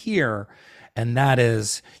people to hear. And that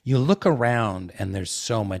is, you look around and there's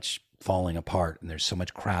so much falling apart, and there's so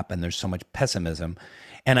much crap, and there's so much pessimism.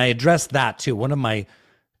 And I address that too. One of my,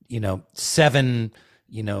 7,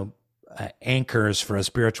 anchors for a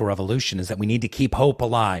spiritual revolution is that we need to keep hope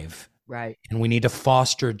alive. Right. And we need to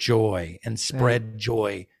foster joy and spread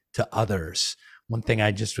joy to others. One thing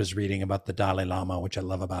I just was reading about the Dalai Lama, which I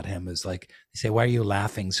love about him, is like, they say, why are you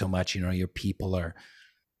laughing so much? Your people are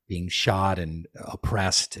being shot and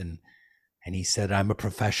oppressed. And he said, I'm a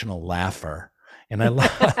professional laugher. And I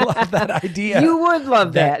love that idea. You would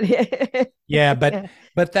love that. Yeah,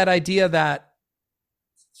 but that idea that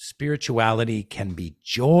spirituality can be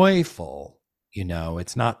joyful,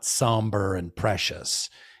 it's not somber and precious.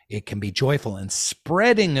 It can be joyful, and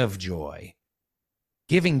spreading of joy,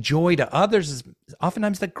 giving joy to others, is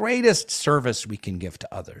oftentimes the greatest service we can give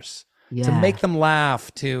to others. Yeah. To make them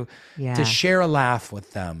laugh, to share a laugh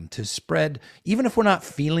with them, to spread, even if we're not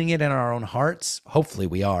feeling it in our own hearts, hopefully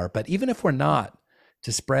we are, but even if we're not,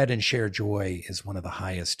 to spread and share joy is one of the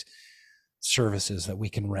highest services that we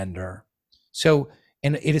can render. So,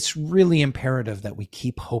 and it is really imperative that we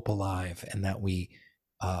keep hope alive, and that we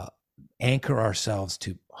anchor ourselves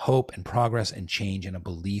to hope and progress and change, and a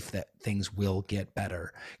belief that things will get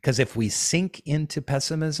better. Because if we sink into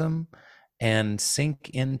pessimism and sink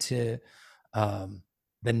into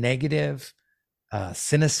the negative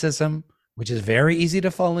cynicism, which is very easy to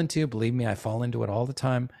fall into, believe me, I fall into it all the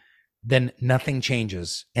time, then nothing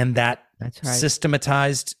changes. And that's right.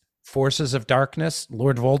 Systematized forces of darkness,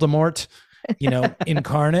 Lord Voldemort,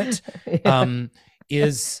 incarnate,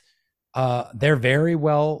 is they're very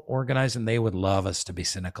well organized, and they would love us to be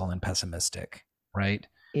cynical and pessimistic, right?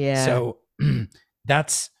 Yeah. So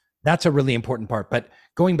that's a really important part. But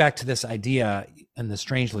going back to this idea in the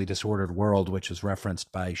strangely disordered world, which was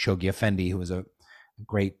referenced by Shoghi Effendi, who was a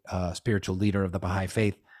great spiritual leader of the Baha'i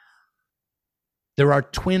faith, there are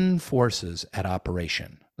twin forces at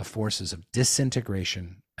operation: the forces of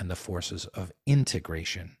disintegration and the forces of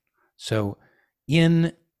integration. So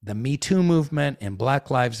in the Me Too movement, in Black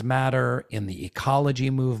Lives Matter, in the ecology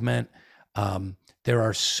movement, there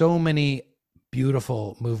are so many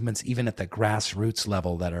beautiful movements, even at the grassroots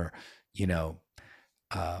level, that are,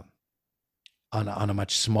 on a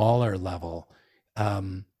much smaller level,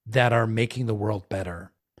 that are making the world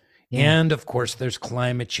better. Yeah. And of course, there's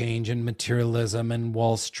climate change and materialism and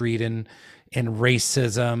Wall Street and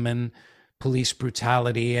racism and police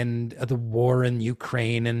brutality and the war in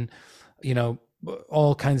Ukraine and,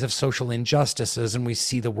 all kinds of social injustices. And we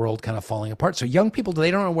see the world kind of falling apart. So young people, they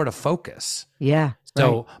don't know where to focus. Yeah.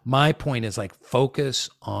 So my point is focus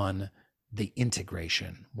on the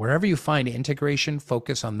integration. Wherever you find integration,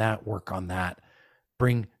 focus on that, work on that.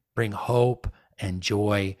 Bring hope and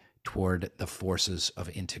joy toward the forces of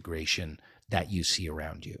integration that you see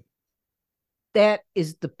around you. That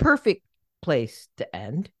is the perfect place to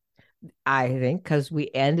end, I think, because we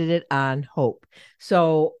ended it on hope.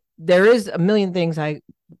 So there is a million things I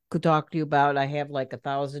could talk to you about. I have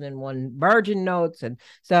 1,001 margin notes and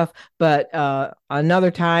stuff, but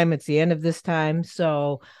another time, it's the end of this time.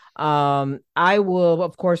 So I will,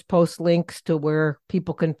 of course, post links to where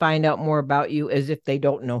people can find out more about you as if they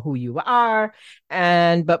don't know who you are.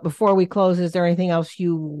 But before we close, is there anything else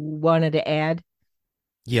you wanted to add?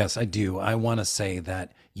 Yes, I do. I want to say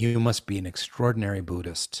that you must be an extraordinary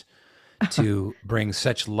Buddhist to bring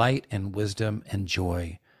such light and wisdom and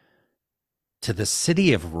joy to the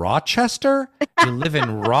city of Rochester. You live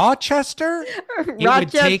in Rochester? It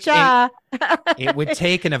would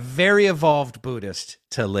take a very evolved Buddhist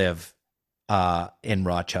to live in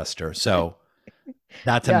Rochester. So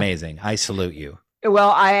that's amazing. I salute you.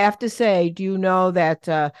 Well, I have to say, do you know that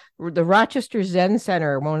the Rochester Zen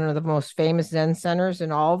Center, one of the most famous Zen centers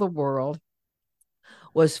in all the world,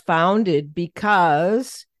 was founded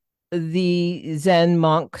because the Zen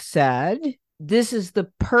monk said, this is the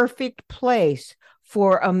perfect place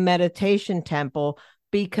for a meditation temple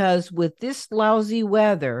because with this lousy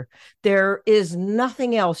weather, there is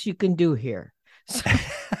nothing else you can do here.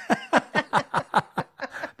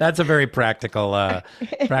 That's a very practical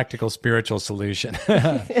spiritual solution.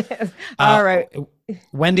 All right.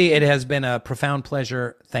 Wendy, it has been a profound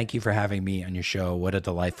pleasure. Thank you for having me on your show. What a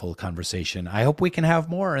delightful conversation. I hope we can have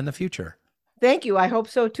more in the future. Thank you. I hope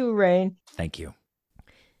so too, Rainn. Thank you.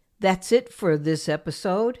 That's it for this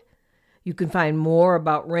episode. You can find more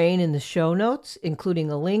about Rainn in the show notes,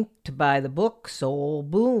 including a link to buy the book, Soul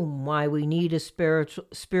Boom, Why We Need a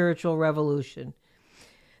Spiritual Revolution.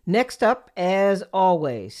 Next up, as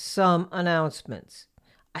always, some announcements.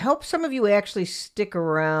 I hope some of you actually stick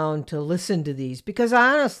around to listen to these because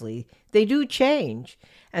honestly, they do change.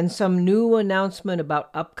 And some new announcement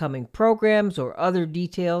about upcoming programs or other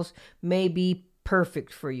details may be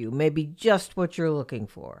perfect for you, maybe just what you're looking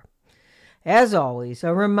for. As always,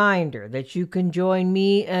 a reminder that you can join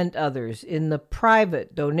me and others in the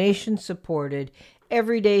private, donation-supported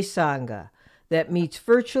Everyday Sangha that meets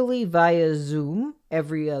virtually via Zoom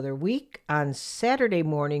every other week on Saturday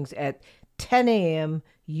mornings at 10 a.m.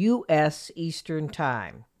 U.S. Eastern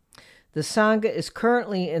Time. The Sangha is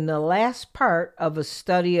currently in the last part of a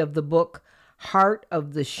study of the book Heart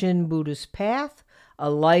of the Shin Buddhist Path, A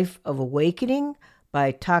Life of Awakening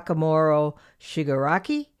by Takamaro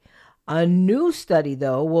Shigaraki. A new study,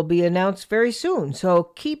 though, will be announced very soon, so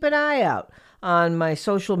keep an eye out on my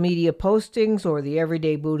social media postings or the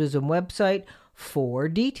Everyday Buddhism website for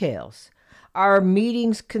details. Our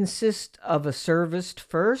meetings consist of a service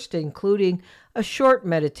first, including a short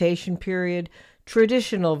meditation period,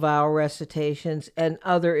 traditional vow recitations, and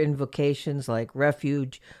other invocations like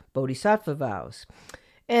refuge, bodhisattva vows,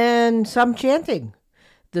 and some chanting.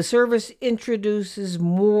 The service introduces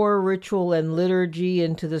more ritual and liturgy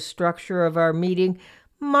into the structure of our meeting,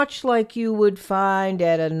 much like you would find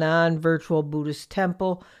at a non-virtual Buddhist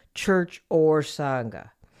temple, church, or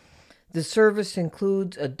Sangha. The service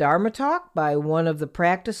includes a Dharma talk by one of the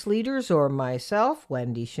practice leaders or myself,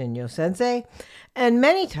 Wendy Shinyo Sensei, and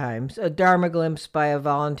many times a Dharma glimpse by a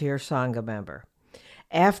volunteer Sangha member.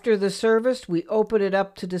 After the service, we open it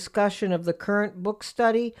up to discussion of the current book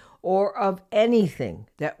study or of anything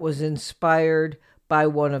that was inspired by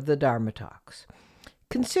one of the Dharma talks.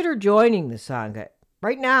 Consider joining the Sangha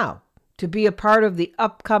right now to be a part of the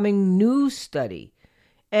upcoming new study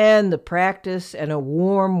and the practice and a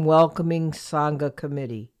warm, welcoming Sangha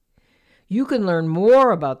committee. You can learn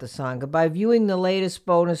more about the Sangha by viewing the latest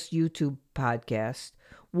bonus YouTube podcast,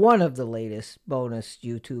 one of the latest bonus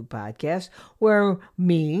YouTube podcasts, where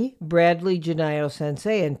me, Bradley Janayo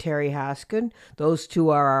Sensei, and Terry Hoskin, those two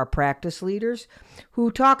are our practice leaders, who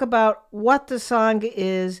talk about what the Sangha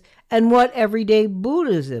is and what everyday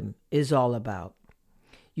Buddhism is all about.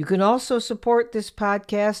 You can also support this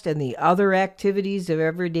podcast and the other activities of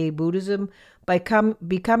Everyday Buddhism by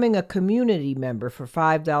becoming a community member for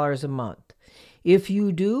 $5 a month. If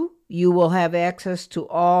you do, you will have access to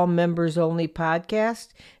all members-only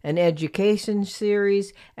podcasts, an education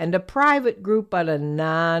series, and a private group on a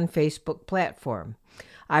non-Facebook platform.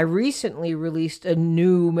 I recently released a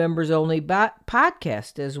new members-only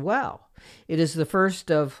podcast as well. It is the first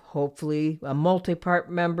of, hopefully, a multi-part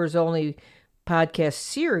members-only podcast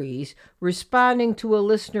series responding to a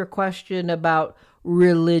listener question about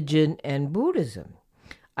religion and Buddhism.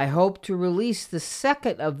 I hope to release the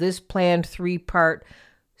second of this planned 3-part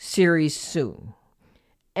series soon.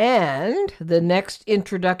 And the next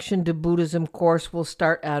Introduction to Buddhism course will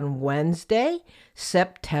start on Wednesday,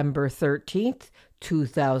 September 13th,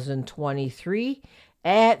 2023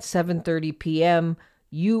 at 7:30 p.m.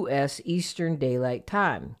 U.S. Eastern Daylight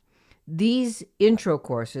Time. These intro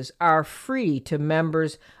courses are free to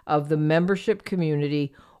members of the membership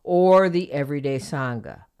community or the Everyday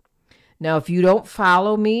Sangha. Now, if you don't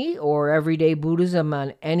follow me or Everyday Buddhism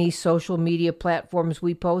on any social media platforms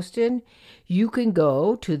we post in, you can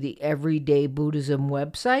go to the Everyday Buddhism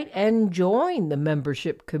website and join the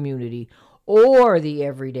membership community or the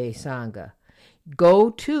Everyday Sangha.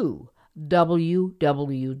 Go to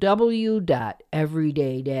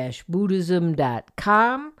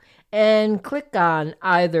www.everyday-buddhism.com and click on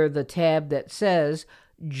either the tab that says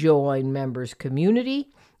Join Members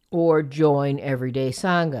Community or Join Everyday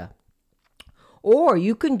Sangha. Or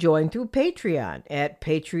you can join through Patreon at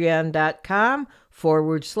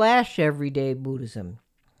patreon.com/Everyday Buddhism.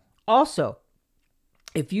 Also,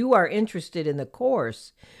 if you are interested in the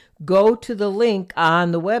course, go to the link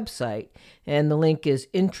on the website, and the link is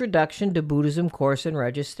Introduction to Buddhism Course and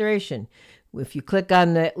Registration. If you click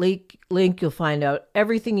on that link, you'll find out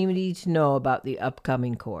everything you need to know about the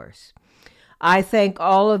upcoming course. I thank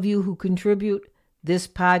all of you who contribute. This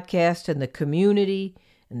podcast and the community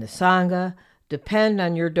and the Sangha depend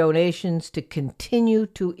on your donations to continue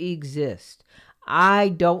to exist. I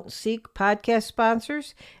don't seek podcast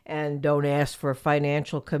sponsors and don't ask for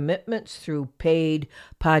financial commitments through paid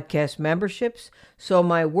podcast memberships, so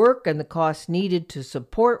my work and the costs needed to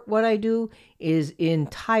support what I do is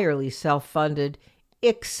entirely self-funded,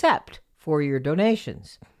 except for your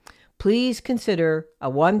donations. Please consider a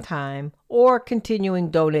one-time or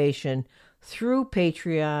continuing donation through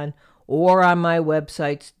Patreon or on my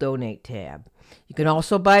website's Donate tab. You can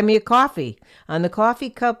also buy me a coffee on the coffee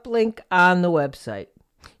cup link on the website.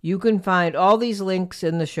 You can find all these links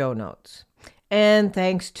in the show notes. And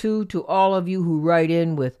thanks to all of you who write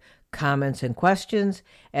in with comments and questions.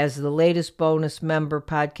 As the latest bonus member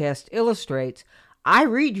podcast illustrates, I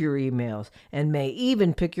read your emails and may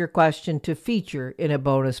even pick your question to feature in a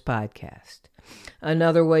bonus podcast.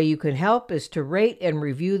 Another way you can help is to rate and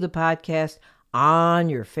review the podcast on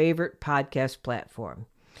your favorite podcast platform.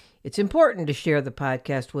 It's important to share the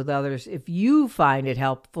podcast with others if you find it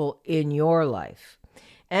helpful in your life.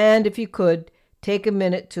 And if you could, take a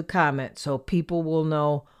minute to comment so people will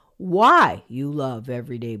know why you love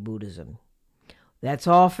Everyday Buddhism. That's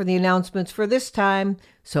all for the announcements for this time.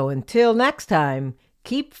 So until next time,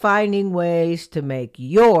 keep finding ways to make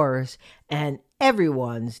yours and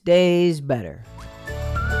everyone's days better.